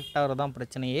ஹேவனாக ஆக்ட் ஆகிறது தான்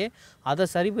பிரச்சனையே. அதை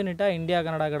சரி பண்ணிட்டா இந்தியா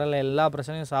கனடா கடலில் எல்லா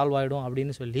பிரச்சனையும் சால்வ் ஆகிடும்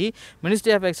அப்படின்னு சொல்லி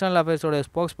ministry of external அஃபேர்ஸோட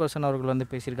spokes person அவர்கள் வந்து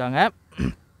பேசியிருக்காங்க.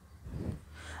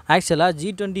 ஆக்சுவலாக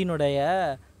G20னுடைய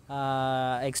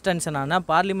எக்ஸ்டென்ஷனான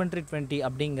பார்லிமெண்ட்ரி 20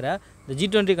 அப்படிங்கிற இந்த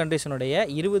G20 கண்ட்ரிஸினுடைய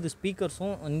 20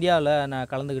 ஸ்பீக்கர்ஸும் இந்தியாவில்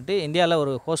கலந்துக்கிட்டு இந்தியாவில்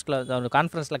ஒரு ஹோஸ்ட்டில் ஒரு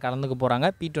கான்ஃபரன்ஸில் கலந்துக்க போகிறாங்க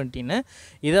P20ன்னு.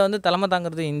 இதை வந்து தலைமை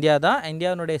தாங்கிறது இந்தியா தான்.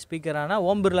 இந்தியாவினுடைய ஸ்பீக்கரான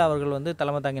ஓம் பிர்லா அவர்கள் வந்து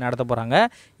தலைமை தாங்கி நடத்த போகிறாங்க.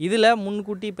 இதில்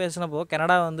முன்கூட்டி பேசினப்போ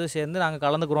கனடா வந்து சேர்ந்து நாங்கள்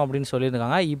கலந்துக்கிறோம் அப்படின்னு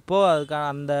சொல்லியிருக்காங்க. இப்போது அதுக்கான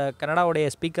அந்த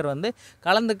கனடாவுடைய ஸ்பீக்கர் வந்து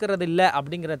கலந்துக்கிறது இல்லை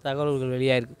அப்படிங்கிற தகவல்கள்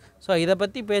வெளியாயிருக்கு. ஸோ இதை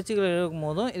பற்றி பேச்சுக்கள் இருக்கும்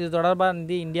போதும் இது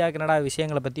தொடர்பாக இந்தியா கனடா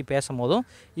விஷயங்களை பற்றி பேசும்போதும்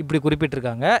இப்படி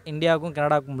குறிப்பிட்டிருக்காங்க. இந்தியாவுக்கும்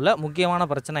கனடாவுக்கும் உள்ள முக்கியமான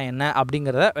பிரச்சனை என்ன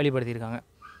அப்படிங்கிறத வெளிப்படுத்தியிருக்காங்க.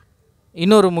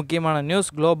 இன்னொரு முக்கியமான நியூஸ்,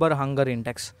 குளோபல் ஹங்கர்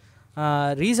இண்டெக்ஸ்.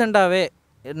 ரீசெண்டாகவே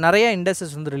நிறைய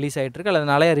இண்டெக்ஸஸ் வந்து ரிலீஸ் ஆகிட்டுருக்கு, அல்லது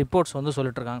நிறைய ரிப்போர்ட்ஸ் வந்து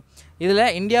சொல்லிட்டுருக்காங்க. இதில்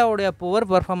இந்தியாவுடைய புவர்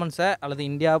பர்ஃபார்மன்ஸை அல்லது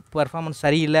இந்தியா பர்ஃபார்மன்ஸ்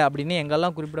சரியில்லை அப்படின்னு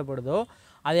எங்கெல்லாம் குறிப்பிடப்படுதோ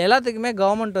அது எல்லாத்துக்குமே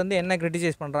கவர்மெண்ட் வந்து என்ன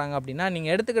கிரிட்டிசைஸ் பண்ணுறாங்க அப்படின்னா,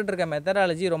 நீங்கள் எடுத்துக்கிட்டு இருக்க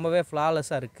மெத்தடாலஜி ரொம்பவே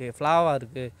ஃப்ளாவாக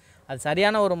இருக்குது, அது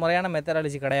சரியான ஒரு முறையான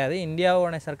மெத்தடாலஜி கிடையாது,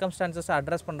 இந்தியாவோட சர்க்கம்ஸ்டான்சஸை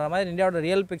அட்ரஸ் பண்ணுற மாதிரி இந்தியாவோட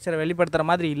ரியல் பிக்சரை வெளிப்படுத்துகிற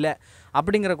மாதிரி இல்லை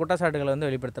அப்படிங்கிற குற்றச்சாட்டுகளை வந்து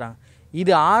வெளிப்படுத்துகிறாங்க.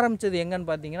 இது ஆரம்பித்தது எங்கன்னு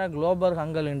பார்த்தீங்கன்னா குளோபல்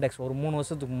ஹங்கர் இண்டெக்ஸ் ஒரு 3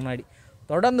 வருஷத்துக்கு முன்னாடி.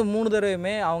 தொடர்ந்து 3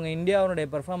 தடவையுமே அவங்க இந்தியாவுடைய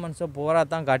பெர்ஃபார்மன்ஸை புவராக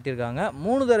தான் காட்டியிருக்காங்க.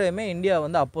 3 தடவையுமே இந்தியா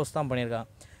வந்து அப்போஸ் தான் பண்ணியிருக்காங்க.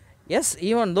 எஸ்,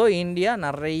 ஈவன் தோ இந்தியா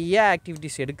நிறைய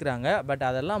ஆக்டிவிட்டீஸ் எடுக்கிறாங்க, பட்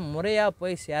அதெல்லாம் முறையாக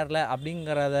போய் சேரல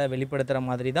அப்படிங்கிறத வெளிப்படுத்துகிற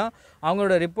மாதிரி தான்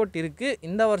அவங்களோட ரிப்போர்ட் இருக்குது.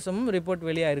 இந்த வருஷமும் ரிப்போர்ட்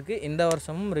வெளியாக இருக்குது. இந்த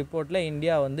வருஷமும் ரிப்போர்ட்டில்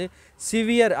இந்தியா வந்து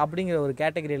சிவியர் அப்படிங்கிற ஒரு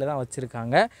கேட்டகரியில் தான்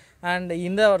வச்சுருக்காங்க. அண்ட்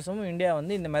இந்த வருஷமும் இந்தியா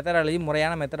வந்து இந்த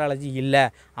முறையான மெத்தடாலஜி இல்லை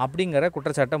அப்படிங்கிற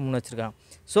குற்றச்சாட்டை முன் வச்சுருக்காங்க.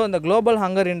 ஸோ இந்த குளோபல்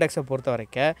ஹங்கர் இண்டெக்ஸை பொறுத்த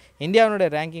வரைக்கும் இந்தியாவுடைய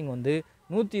ரேங்கிங் வந்து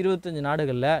 125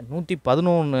 நாடுகளில்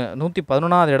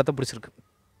 111வது இடத்த பிடிச்சிருக்கு.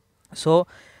 ஸோ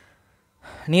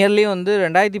நியர்லி வந்து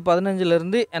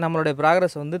 2015 நம்மளுடைய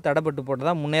ப்ராக்ரஸ் வந்து தடைப்பட்டு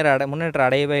போட்டதாக முன்னேற்றம்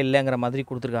அடையவே இல்லைங்கிற மாதிரி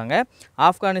கொடுத்துருக்காங்க.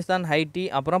 ஆப்கானிஸ்தான், ஹைட்டி,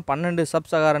 அப்புறம் 12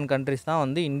 சப்-சகாரன் கண்ட்ரிஸ் தான்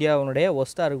வந்து இந்தியாவுடைய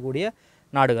ஒஸ்ட்டாக இருக்கக்கூடிய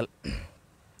நாடுகள்.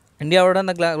 இந்தியாவோட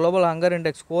அந்த குளோபல் ஹங்கர்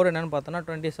இண்டெக்ஸ் ஸ்கோர் என்னென்னு பார்த்தோன்னா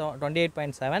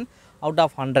 28.7 அவுட்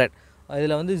ஆஃப் 100.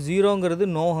 இதில் வந்து 0ங்கிறது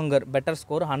நோ ஹங்கர் பெட்டர்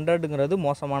ஸ்கோர், 100ங்கிறது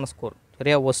மோசமான ஸ்கோர்,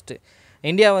 சரியா ஒஸ்ட்டு.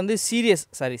 இந்தியா வந்து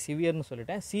சிவியர்னு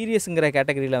சொல்லிட்டேன், சீரியஸுங்கிற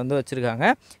கேட்டகரியில் வந்து வச்சுருக்காங்க.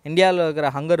 இந்தியாவில் இருக்கிற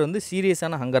ஹங்கர் வந்து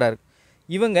சீரியஸான ஹங்கராக இருக்குது.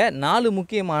 இவங்க 4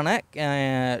 முக்கியமான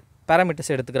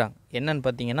பேராமீட்டர்ஸ் எடுத்துக்கிறாங்க. என்னென்னு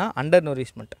பார்த்தீங்கன்னா அண்டர்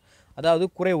நரிஷ்மெண்ட், அதாவது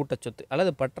குறை ஊட்டச்சத்து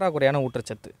அல்லது பற்றாக்குறையான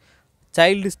ஊட்டச்சத்து,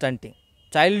 child stunting,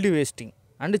 child wasting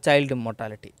and child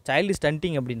mortality. Child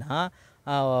stunting அப்படின்னா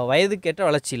வயதுக்கேற்ற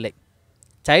வளர்ச்சி இல்லை,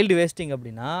 சைல்டு வேஸ்டிங்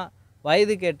அப்படின்னா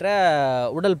வயதுக்கேற்ற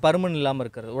உடல் பருமன் இல்லாமல்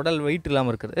இருக்கிறது, உடல் வெயிட்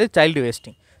இல்லாமல் இருக்கிறது சைல்டு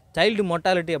வேஸ்டிங். சைல்டு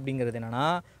மோர்டாலிட்டி அப்படிங்கிறது என்னென்னா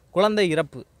குழந்தை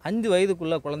இறப்பு, 5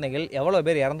 வயதுக்குள்ள குழந்தைகள் எவ்வளோ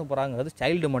பேர் இறந்து போகிறாங்கிறது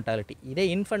சைல்டு மோர்டாலிட்டி. இதே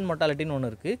இன்ஃபன்ட் மோர்டாலிட்டின்னு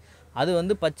ஒன்று இருக்குது, அது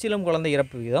வந்து பச்சிளம் குழந்தை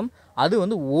இறப்பு விகிதம். அது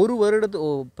வந்து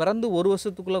பிறந்து 1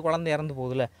 வருஷத்துக்குள்ளே குழந்தை இறந்து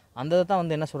போகுதுல்ல, அந்த தான்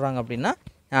வந்து என்ன சொல்கிறாங்க அப்படின்னா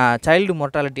சைல்டு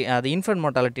மோர்டாலிட்டி, அது இன்ஃபன்ட்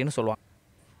மோர்டாலிட்டின்னு சொல்லுவாங்க.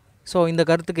 ஸோ இந்த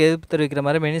கருத்துக்கு எதிர்ப்பு தெரிவிக்கிற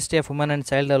மாதிரி ministry of woman and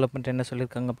child development என்ன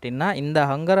சொல்லியிருக்காங்க அப்படின்னா, இந்த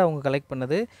ஹங்கரை அவங்க கலெக்ட்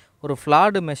பண்ணது ஒரு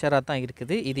ஃப்ளாடு மெஷராக தான்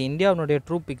இருக்குது, இது இந்தியாவுடைய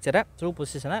ட்ரூ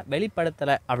பொசிஷனை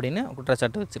வெளிப்படுத்தலை அப்படின்னு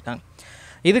குற்றச்சாட்டு வச்சுருக்காங்க.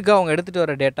 இதுக்கு அவங்க எடுத்துகிட்டு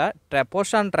வர டேட்டா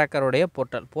போஷான் ட்ராக்கருடைய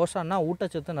போர்ட்டல். போஷான்னா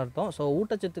ஊட்டச்சத்துன்னு அர்த்தம். ஸோ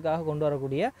ஊட்டச்சத்துக்காக கொண்டு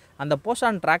வரக்கூடிய அந்த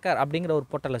போஷான் ட்ராக்கர் அப்படிங்கிற ஒரு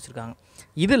போர்ட்டல் வச்சுருக்காங்க.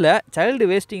 இதில் சைல்டு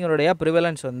வேஸ்டிங்கருடைய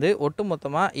ப்ரிவலன்ஸ் வந்து ஒட்டு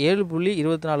மொத்தமாக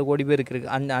 7.24 கோடி பேருக்கு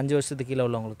இருக்குது. 5 வருஷத்துக்கு கீழே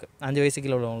உள்ளவங்களுக்கு, 5 வயசு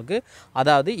கீழே உள்ளவங்களுக்கு,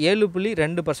 அதாவது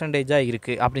 7.2%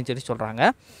 இருக்குது அப்படின்னு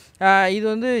சொல்கிறாங்க. இது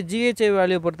வந்து ஜிஹெச்ஐ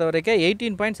வேல்யூ பொறுத்த வரைக்கும்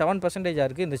 18.7%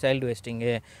 இருக்குது இந்த சைல்டு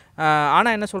வேஸ்டிங்கு.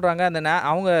 ஆனால் என்ன சொல்கிறாங்க,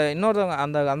 அவங்க இன்னொருத்தவங்க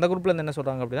அந்த குரூப்பில் என்ன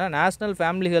சொல்கிறாங்க அப்படின்னா, நேஷ்னல்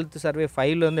ஃபேமிலி ஹெல்த் சர்வே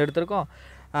 5 வந்து எடுத்திருக்கோம்,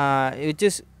 விச்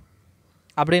இஸ்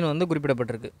அப்படின்னு வந்து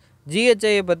குறிப்பிடப்பட்டிருக்கு.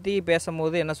 ஜிஹெச்ஐயை பற்றி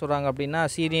பேசும்போது என்ன சொல்கிறாங்க அப்படின்னா,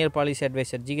 senior policy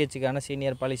advisor, ஜிஹெச்சுக்கான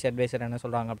senior policy advisor என்ன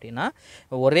சொல்கிறாங்க அப்படின்னா,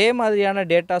 ஒரே மாதிரியான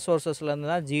டேட்டா சோர்ஸஸ்லேருந்து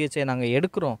தான் ஜிஹெச்ஐ நாங்கள்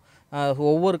எடுக்கிறோம்,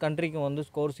 ஒவ்வொரு கண்ட்ரிக்கும் வந்து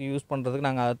ஸ்கோர்ஸ் யூஸ் பண்ணுறதுக்கு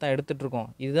நாங்கள் அதை தான் எடுத்துகிட்ருக்கோம்,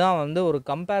 இதுதான் வந்து ஒரு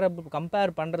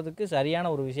கம்பேர் பண்ணுறதுக்கு சரியான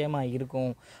ஒரு விஷயமா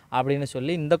இருக்கும் அப்படின்னு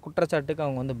சொல்லி இந்த குற்றச்சாட்டுக்கு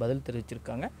அவங்க வந்து பதில்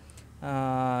தெரிவிச்சிருக்காங்க.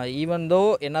 ஈவன் தோ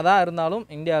என்ன தான் இருந்தாலும்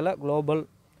இந்தியாவில் குளோபல்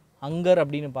ஹங்கர்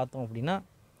அப்படின்னு பார்த்தோம் அப்படின்னா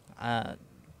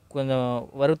கொஞ்சம்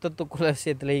வருத்தத்துக்குள்ள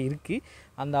விஷயத்துலேயே இருக்குது.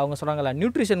 அவங்க சொல்கிறாங்கல்ல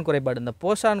நியூட்ரிஷன் குறைபாடு, இந்த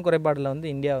போஷான் குறைபாடில் வந்து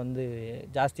இந்தியா வந்து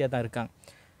ஜாஸ்தியாக தான் இருக்காங்க.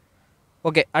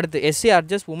 ஓகே, அடுத்து SC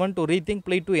adjust woman to rethink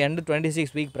plea to end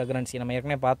 26 week pregnancy. நம்ம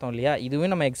ஏற்கனவே பார்த்தோம் இல்லையா,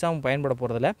 இதுவும் நம்ம எக்ஸாம் பயன்பட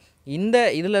போகிறதில்ல.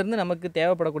 இதிலேருந்து நமக்கு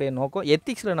தேவைப்படக்கூடிய நோக்கம்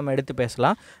எத்திக்ஸில் நம்ம எடுத்து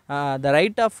பேசலாம். The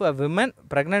right of women,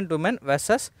 pregnant woman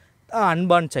versus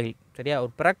unborn child, சரியா,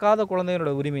 ஒரு பிறக்காத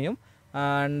குழந்தைகளோட உரிமையும்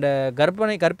அண்டு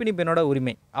கர்ப்பிணி பெண்ணோட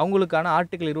உரிமை, அவங்களுக்கான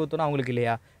ஆர்டிகிள் 21 அவங்களுக்கு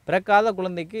இல்லையா, பிறக்காத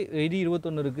குழந்தைக்கு விதி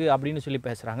 21 இருக்குது அப்படின்னு சொல்லி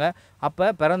பேசுகிறாங்க. அப்போ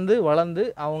பிறந்து வளர்ந்து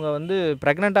அவங்க வந்து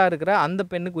ப்ரெக்னெண்ட்டாக இருக்கிற அந்த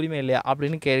பெண்ணுக்கு உரிமை இல்லையா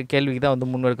அப்படின்னு கேள்விக்கு தான் வந்து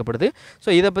முன்வைக்கப்படுது.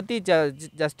 ஸோ இதை பற்றி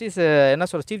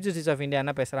சீஃப் ஜஸ்டிஸ் ஆஃப் இந்தியா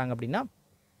என்ன பேசுகிறாங்க அப்படின்னா,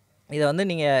 இதை வந்து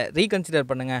நீங்கள் ரீகன்சிடர்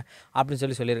பண்ணுங்கள்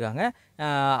அப்படின்னு சொல்லியிருக்காங்க.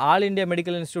 ஆல் இண்டியா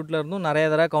மெடிக்கல் இன்ஸ்டியூட்லேருந்தும் நிறைய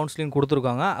தடவை கவுன்சிலிங்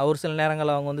கொடுத்துருக்காங்க. ஒரு சில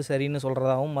நேரங்கள் அவங்க வந்து சரின்னு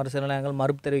சொல்கிறதாகவும் சில நேரங்கள்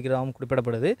மறுப்பு தெரிவிக்கிறதாகவும்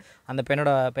குறிப்பிடப்படுது அந்த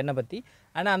பெண்ணை பற்றி.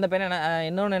 ஆனால் அந்த பெண்ணை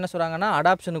இன்னொன்று என்ன சொல்கிறாங்கன்னா,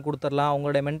 அடாப்ஷனுக்கு கொடுத்துடலாம்,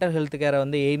 அவங்களுடைய மென்டல் ஹெல்த் கேரை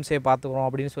வந்து எய்ம்ஸே பார்த்துக்குறோம்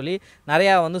அப்படின்னு சொல்லி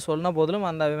நிறையா வந்து சொன்ன போதிலும்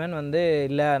அந்த விமன் வந்து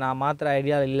இல்லை நான் மாத்திர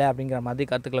ஐடியா இல்லை அப்படிங்கிற மாதிரி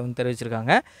கருத்துக்களை வந்து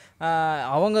தெரிவிச்சிருக்காங்க.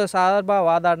 அவங்க சார்பாக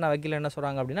வாதாடின வக்கீல் என்ன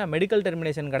சொல்கிறாங்க அப்படின்னா, மெடிக்கல்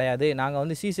டெர்மினேஷன் கிடையாது, நாங்கள்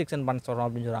வந்து சி செக்ஷன் பண்ண சொல்கிறோம்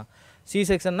அப்படின்னு சொல்கிறாங்க. சி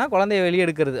செக்ஷன்னா குழந்தைய வெளியே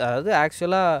எடுக்கிறது, அதாவது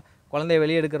ஆக்சுவலாக குழந்தைய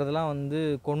வெளியே எடுக்கிறதுலாம் வந்து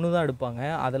கொன்று தான் எடுப்பாங்க.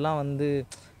 அதெல்லாம் வந்து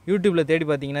யூடியூப்பில் தேடி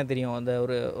பார்த்தீங்கன்னா தெரியும். அந்த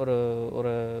ஒரு ஒரு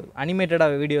ஒரு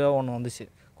அனிமேட்டடாக வீடியோவாக ஒன்று வந்துச்சு,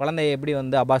 குழந்தைய எப்படி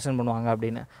வந்து அபார்ஷன் பண்ணுவாங்க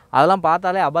அப்படின்னு. அதெல்லாம்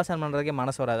பார்த்தாலே அபார்ஷன் பண்ணுறதுக்கே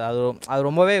மனசு வராது. அது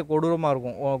ரொம்பவே கொடூரமாக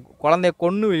இருக்கும். குழந்தைய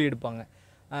கொன்று வெளியே எடுப்பாங்க.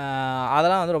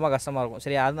 அதெல்லாம் வந்து ரொம்ப கஷ்டமாக இருக்கும்.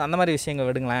 சரி, அந்த மாதிரி விஷயங்கள்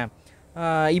விடுங்களேன்.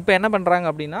 இப்போ என்ன பண்ணுறாங்க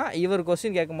அப்படின்னா, இவர்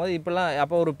கொஸ்டின் கேட்கும்போது இப்போல்லாம்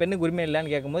அப்போ ஒரு பெண்ணுக்கு உரிமை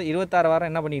இல்லைன்னு கேட்கும்போது 26 வாரம்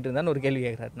என்ன பண்ணிகிட்டு இருந்தான்னு ஒரு கேள்வி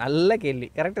கேட்குறாரு. நல்ல கேள்வி,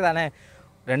 கரெக்டு தானே?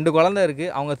 2 குழந்தை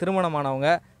இருக்குது, அவங்க திருமணமானவங்க.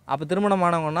 அப்போ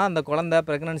திருமணமானவங்கன்னா அந்த குழந்தை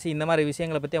ப்ரெக்னன்சி இந்த மாதிரி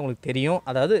விஷயங்களை பற்றி அவங்களுக்கு தெரியும்.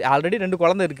 அதாவது ஆல்ரெடி 2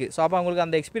 குழந்தை இருக்குது. ஸோ அப்போ அவங்களுக்கு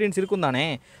அந்த எக்ஸ்பீரியன்ஸ் இருக்கும் தானே.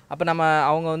 அப்போ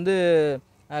அவங்க வந்து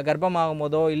கர்ப்பமாகும்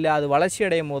போதோ இல்லை அது வளர்ச்சி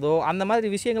அடையும் போதோ அந்த மாதிரி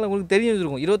விஷயங்கள் அவங்களுக்கு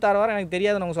தெரிஞ்சிருக்கும். 26 வாரம் எனக்கு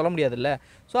தெரியாதுன்னு அவங்க சொல்ல முடியாதுல்ல.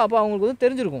 ஸோ அப்போ அவங்களுக்கு வந்து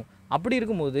தெரிஞ்சிருக்கும். அப்படி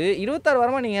இருக்கும்போது 26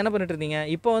 வாரமாக நீங்கள் என்ன பண்ணிட்டு இருந்தீங்க?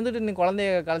 இப்போ வந்துட்டு நீ குழந்தைய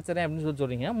கலைச்சிறேன் அப்படின்னு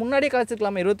சொல்கிறீங்க. முன்னாடியே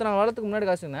கலைச்சிருக்கலாமா? 24 வாரத்துக்கு முன்னாடி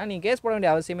கலைச்சிருந்தா நீங்கள் கேஸ் போட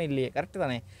வேண்டிய அவசியமே இல்லையே. கரெக்டு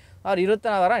தானே? அவர்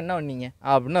 24 வாரம் என்ன பண்ணீங்க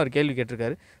அப்படின்னு அவர் கேள்வி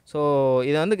கேட்டிருக்காரு. ஸோ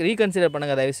இதை வந்து ரீகன்சிடர்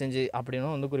பண்ணுங்கள் தயவு செஞ்சு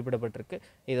அப்படின்னு வந்து குறிப்பிடப்பட்டிருக்கு.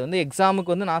 இது வந்து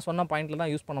எக்ஸாமுக்கு வந்து நான் சொன்ன பாயிண்டில்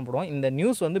தான் யூஸ் பண்ணப்படும். இந்த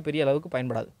நியூஸ் வந்து பெரிய அளவுக்கு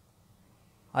பயன்படாது.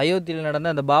 அயோத்தியில்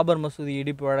நடந்த அந்த பாபர் மசூதி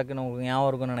இடிப்பு வழக்குன்னு உங்களுக்கு ஞாபகம்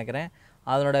இருக்குன்னு நினைக்கிறேன்.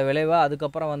 அதனோட விளைவாக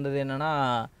அதுக்கப்புறம் வந்தது என்னென்னா,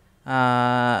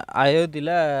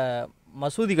 அயோத்தியில்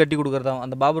மசூதி கட்டி கொடுக்குறதாகவும்,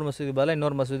 அந்த பாபர் மசூதி பதிலாக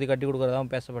இன்னொரு மசூதி கட்டி கொடுக்குறதாகவும்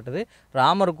பேசப்பட்டது.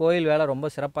 ராமர் கோயில் வேலை ரொம்ப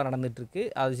சிறப்பாக நடந்துகிட்ருக்கு,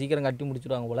 அது சீக்கிரம் கட்டி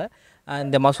முடிச்சுடுவாங்க போல்.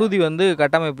 இந்த மசூதி வந்து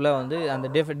கட்டமைப்பில் வந்து அந்த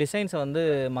டிசைன்ஸை வந்து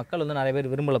மக்கள் வந்து நிறைய பேர்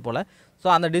விரும்பலை போல். ஸோ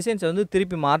அந்த டிசைன்ஸை வந்து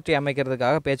திருப்பி மாற்றி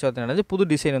அமைக்கிறதுக்காக பேச்சுவார்த்தை நடந்து புது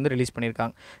டிசைன் வந்து ரிலீஸ்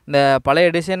பண்ணியிருக்காங்க. இந்த பழைய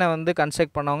டிசைனை வந்து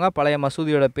கன்ஸ்ட்ரக்ட் பண்ணவங்க பழைய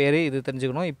மசூதியோட பேர் இது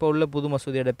தெரிஞ்சுக்கணும். இப்போ உள்ள புது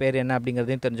மசூதியோட பேர் என்ன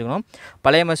அப்படிங்கிறதையும் தெரிஞ்சுக்கணும்.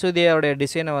 பழைய மசூதியோடைய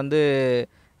டிசைனை வந்து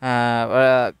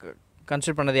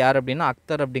கன்ஸ்ட்ரக்ட் பண்ணது யார் அப்படின்னா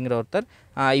அக்தர் அப்படிங்கிற ஒருத்தர்.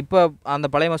 இப்போ அந்த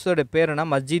பழைய மசூதியோட பேர் என்ன,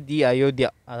 மஸ்ஜித் அயோத்தியா,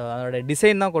 அதோட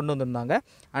டிசைன் தான் கொண்டு வந்திருந்தாங்க.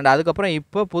 அண்ட் அதுக்கப்புறம்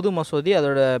இப்போ புது மசூதி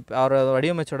அவரோட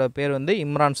வடிவமைச்சோட பேர் வந்து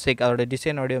இம்ரான் ஷேக், அதோட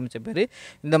டிசைன் வடிவமைச்ச பேர்.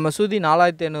 இந்த மசூதி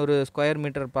 4500 ஸ்கொயர்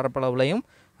மீட்டர் பரப்பளவுலையும்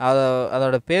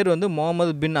அதோட பேர் வந்து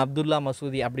முகமது பின் அப்துல்லா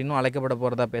மசூதி அப்படின்னும் அழைக்கப்பட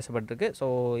போகிறதா பேசப்பட்டிருக்கு. ஸோ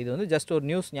இது வந்து ஜஸ்ட் ஒரு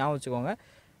நியூஸ், ஞாபகம் வச்சுக்கோங்க.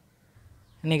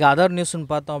 இன்றைக்கி அதர் நியூஸ்ன்னு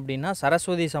பார்த்தோம் அப்படின்னா,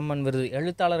 சரஸ்வதி சம்மன் விருது,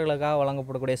 எழுத்தாளர்களுக்காக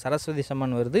வழங்கப்படக்கூடிய சரஸ்வதி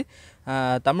சம்மன் விருது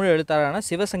தமிழ் எழுத்தாளரான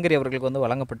சிவசங்கரி அவர்களுக்கு வந்து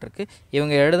வழங்கப்பட்டிருக்கு.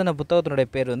 இவங்க எழுதின புத்தகத்தினுடைய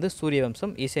பேர் வந்து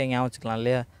சூரியவம்சம். ஈஸியாக ஞாபகம் வச்சுக்கலாம்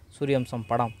இல்லையா? சூரியவம்சம்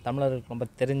படம் தமிழர்களுக்கு ரொம்ப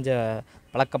தெரிஞ்ச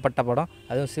பழக்கப்பட்ட படம்.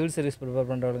 அதுவும் சிவில் சர்வீஸ் ப்ரிப்பேர்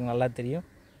பண்ணுறவங்களுக்கு நல்லா தெரியும்.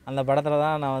 அந்த படத்தில்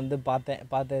தான் நான் வந்து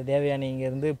பார்த்த தேவயானி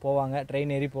இங்கேருந்து போவாங்க,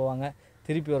 ட்ரெயின் ஏறி போவாங்க,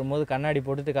 திருப்பி வரும்போது கண்ணாடி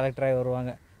போட்டுட்டு கலெக்டராகி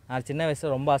வருவாங்க. நான் சின்ன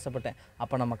வயசில் ரொம்ப ஆசைப்பட்டேன்,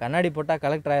 அப்போ நம்ம கண்ணாடி போட்டால்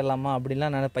கலெக்டர் ஆகிடலாமா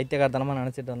அப்படின்லாம் பைத்தியக்காரத்தனமாக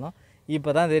நினச்சிட்டு இருந்தோம். இப்போ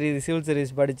தான் தெரியுது, சிவில்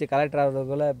சர்வீஸ் படித்து கலெக்டர்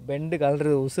ஆகிறதுக்குள்ளே பெண்டு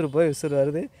கலறது, உசுறு போய் உசுறு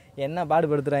வருது, என்ன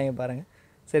பாடுபடுத்துகிறாங்க பாருங்கள்.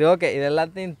 சரி, ஓகே, இது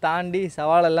எல்லாத்தையும் தாண்டி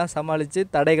சவாலெல்லாம் சமாளித்து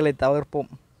தடைகளை தவிர்ப்போம்.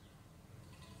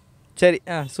 சரி,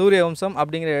 சூரியவம்சம்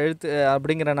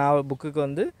அப்படிங்கிற புக்குக்கு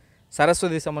வந்து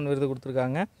சரஸ்வதி சம்மன் விருது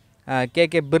கொடுத்துருக்காங்க.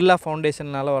 கே பிர்லா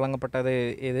ஃபவுண்டேஷனால் வழங்கப்பட்டது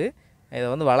இது. இதை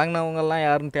வந்து வழங்கினவங்கலாம்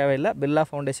யாரும் தேவையில்லை, பிர்லா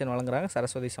ஃபவுண்டேஷன் வழங்குறாங்க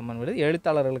சரஸ்வதி சம்மன் விருது,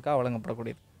 எழுத்தாளர்களுக்காக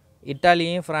வழங்கப்படக்கூடியது.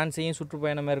 இட்டாலியையும் ஃப்ரான்ஸையும்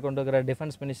சுற்றுப்பயணம் மேற்கொண்டுக்கிற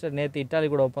டிஃபென்ஸ் மினிஸ்டர் நேற்று இட்டாலி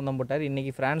கூட ஒப்பந்தம் போட்டார்.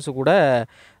 இன்றைக்கி ஃப்ரான்ஸு கூட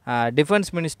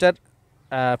defence minister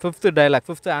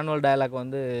 5th annual dialogue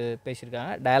வந்து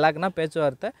பேசியிருக்காங்க. டயலாக்னால்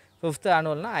பேச்சுவார்த்தை, 5th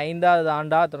ஆனுவல்னால் 5வது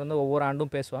ஆண்டாக தொடர்ந்து ஒவ்வொரு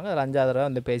ஆண்டும் பேசுவாங்க. அதில் 5வது தடவை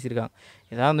வந்து பேசியிருக்காங்க.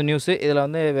 இதான் வந்து நியூஸு. இதில்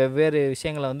வந்து வெவ்வேறு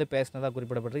விஷயங்களை வந்து பேசினதாக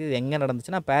குறிப்பிடப்பட்டிருக்கு. இது எங்கே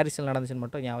நடந்துச்சுன்னா பாரிஸில் நடந்துச்சுன்னு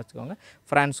மட்டும் ஞாபகம் வச்சுக்கோங்க,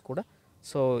 ஃப்ரான்ஸ் கூட.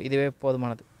 ஸோ இதுவே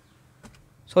போதுமானது.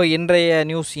 ஸோ இன்றைய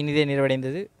நியூஸ் இனிதே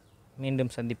நிறைவடைந்தது.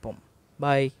 மீண்டும் சந்திப்போம்.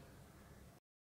 பாய்.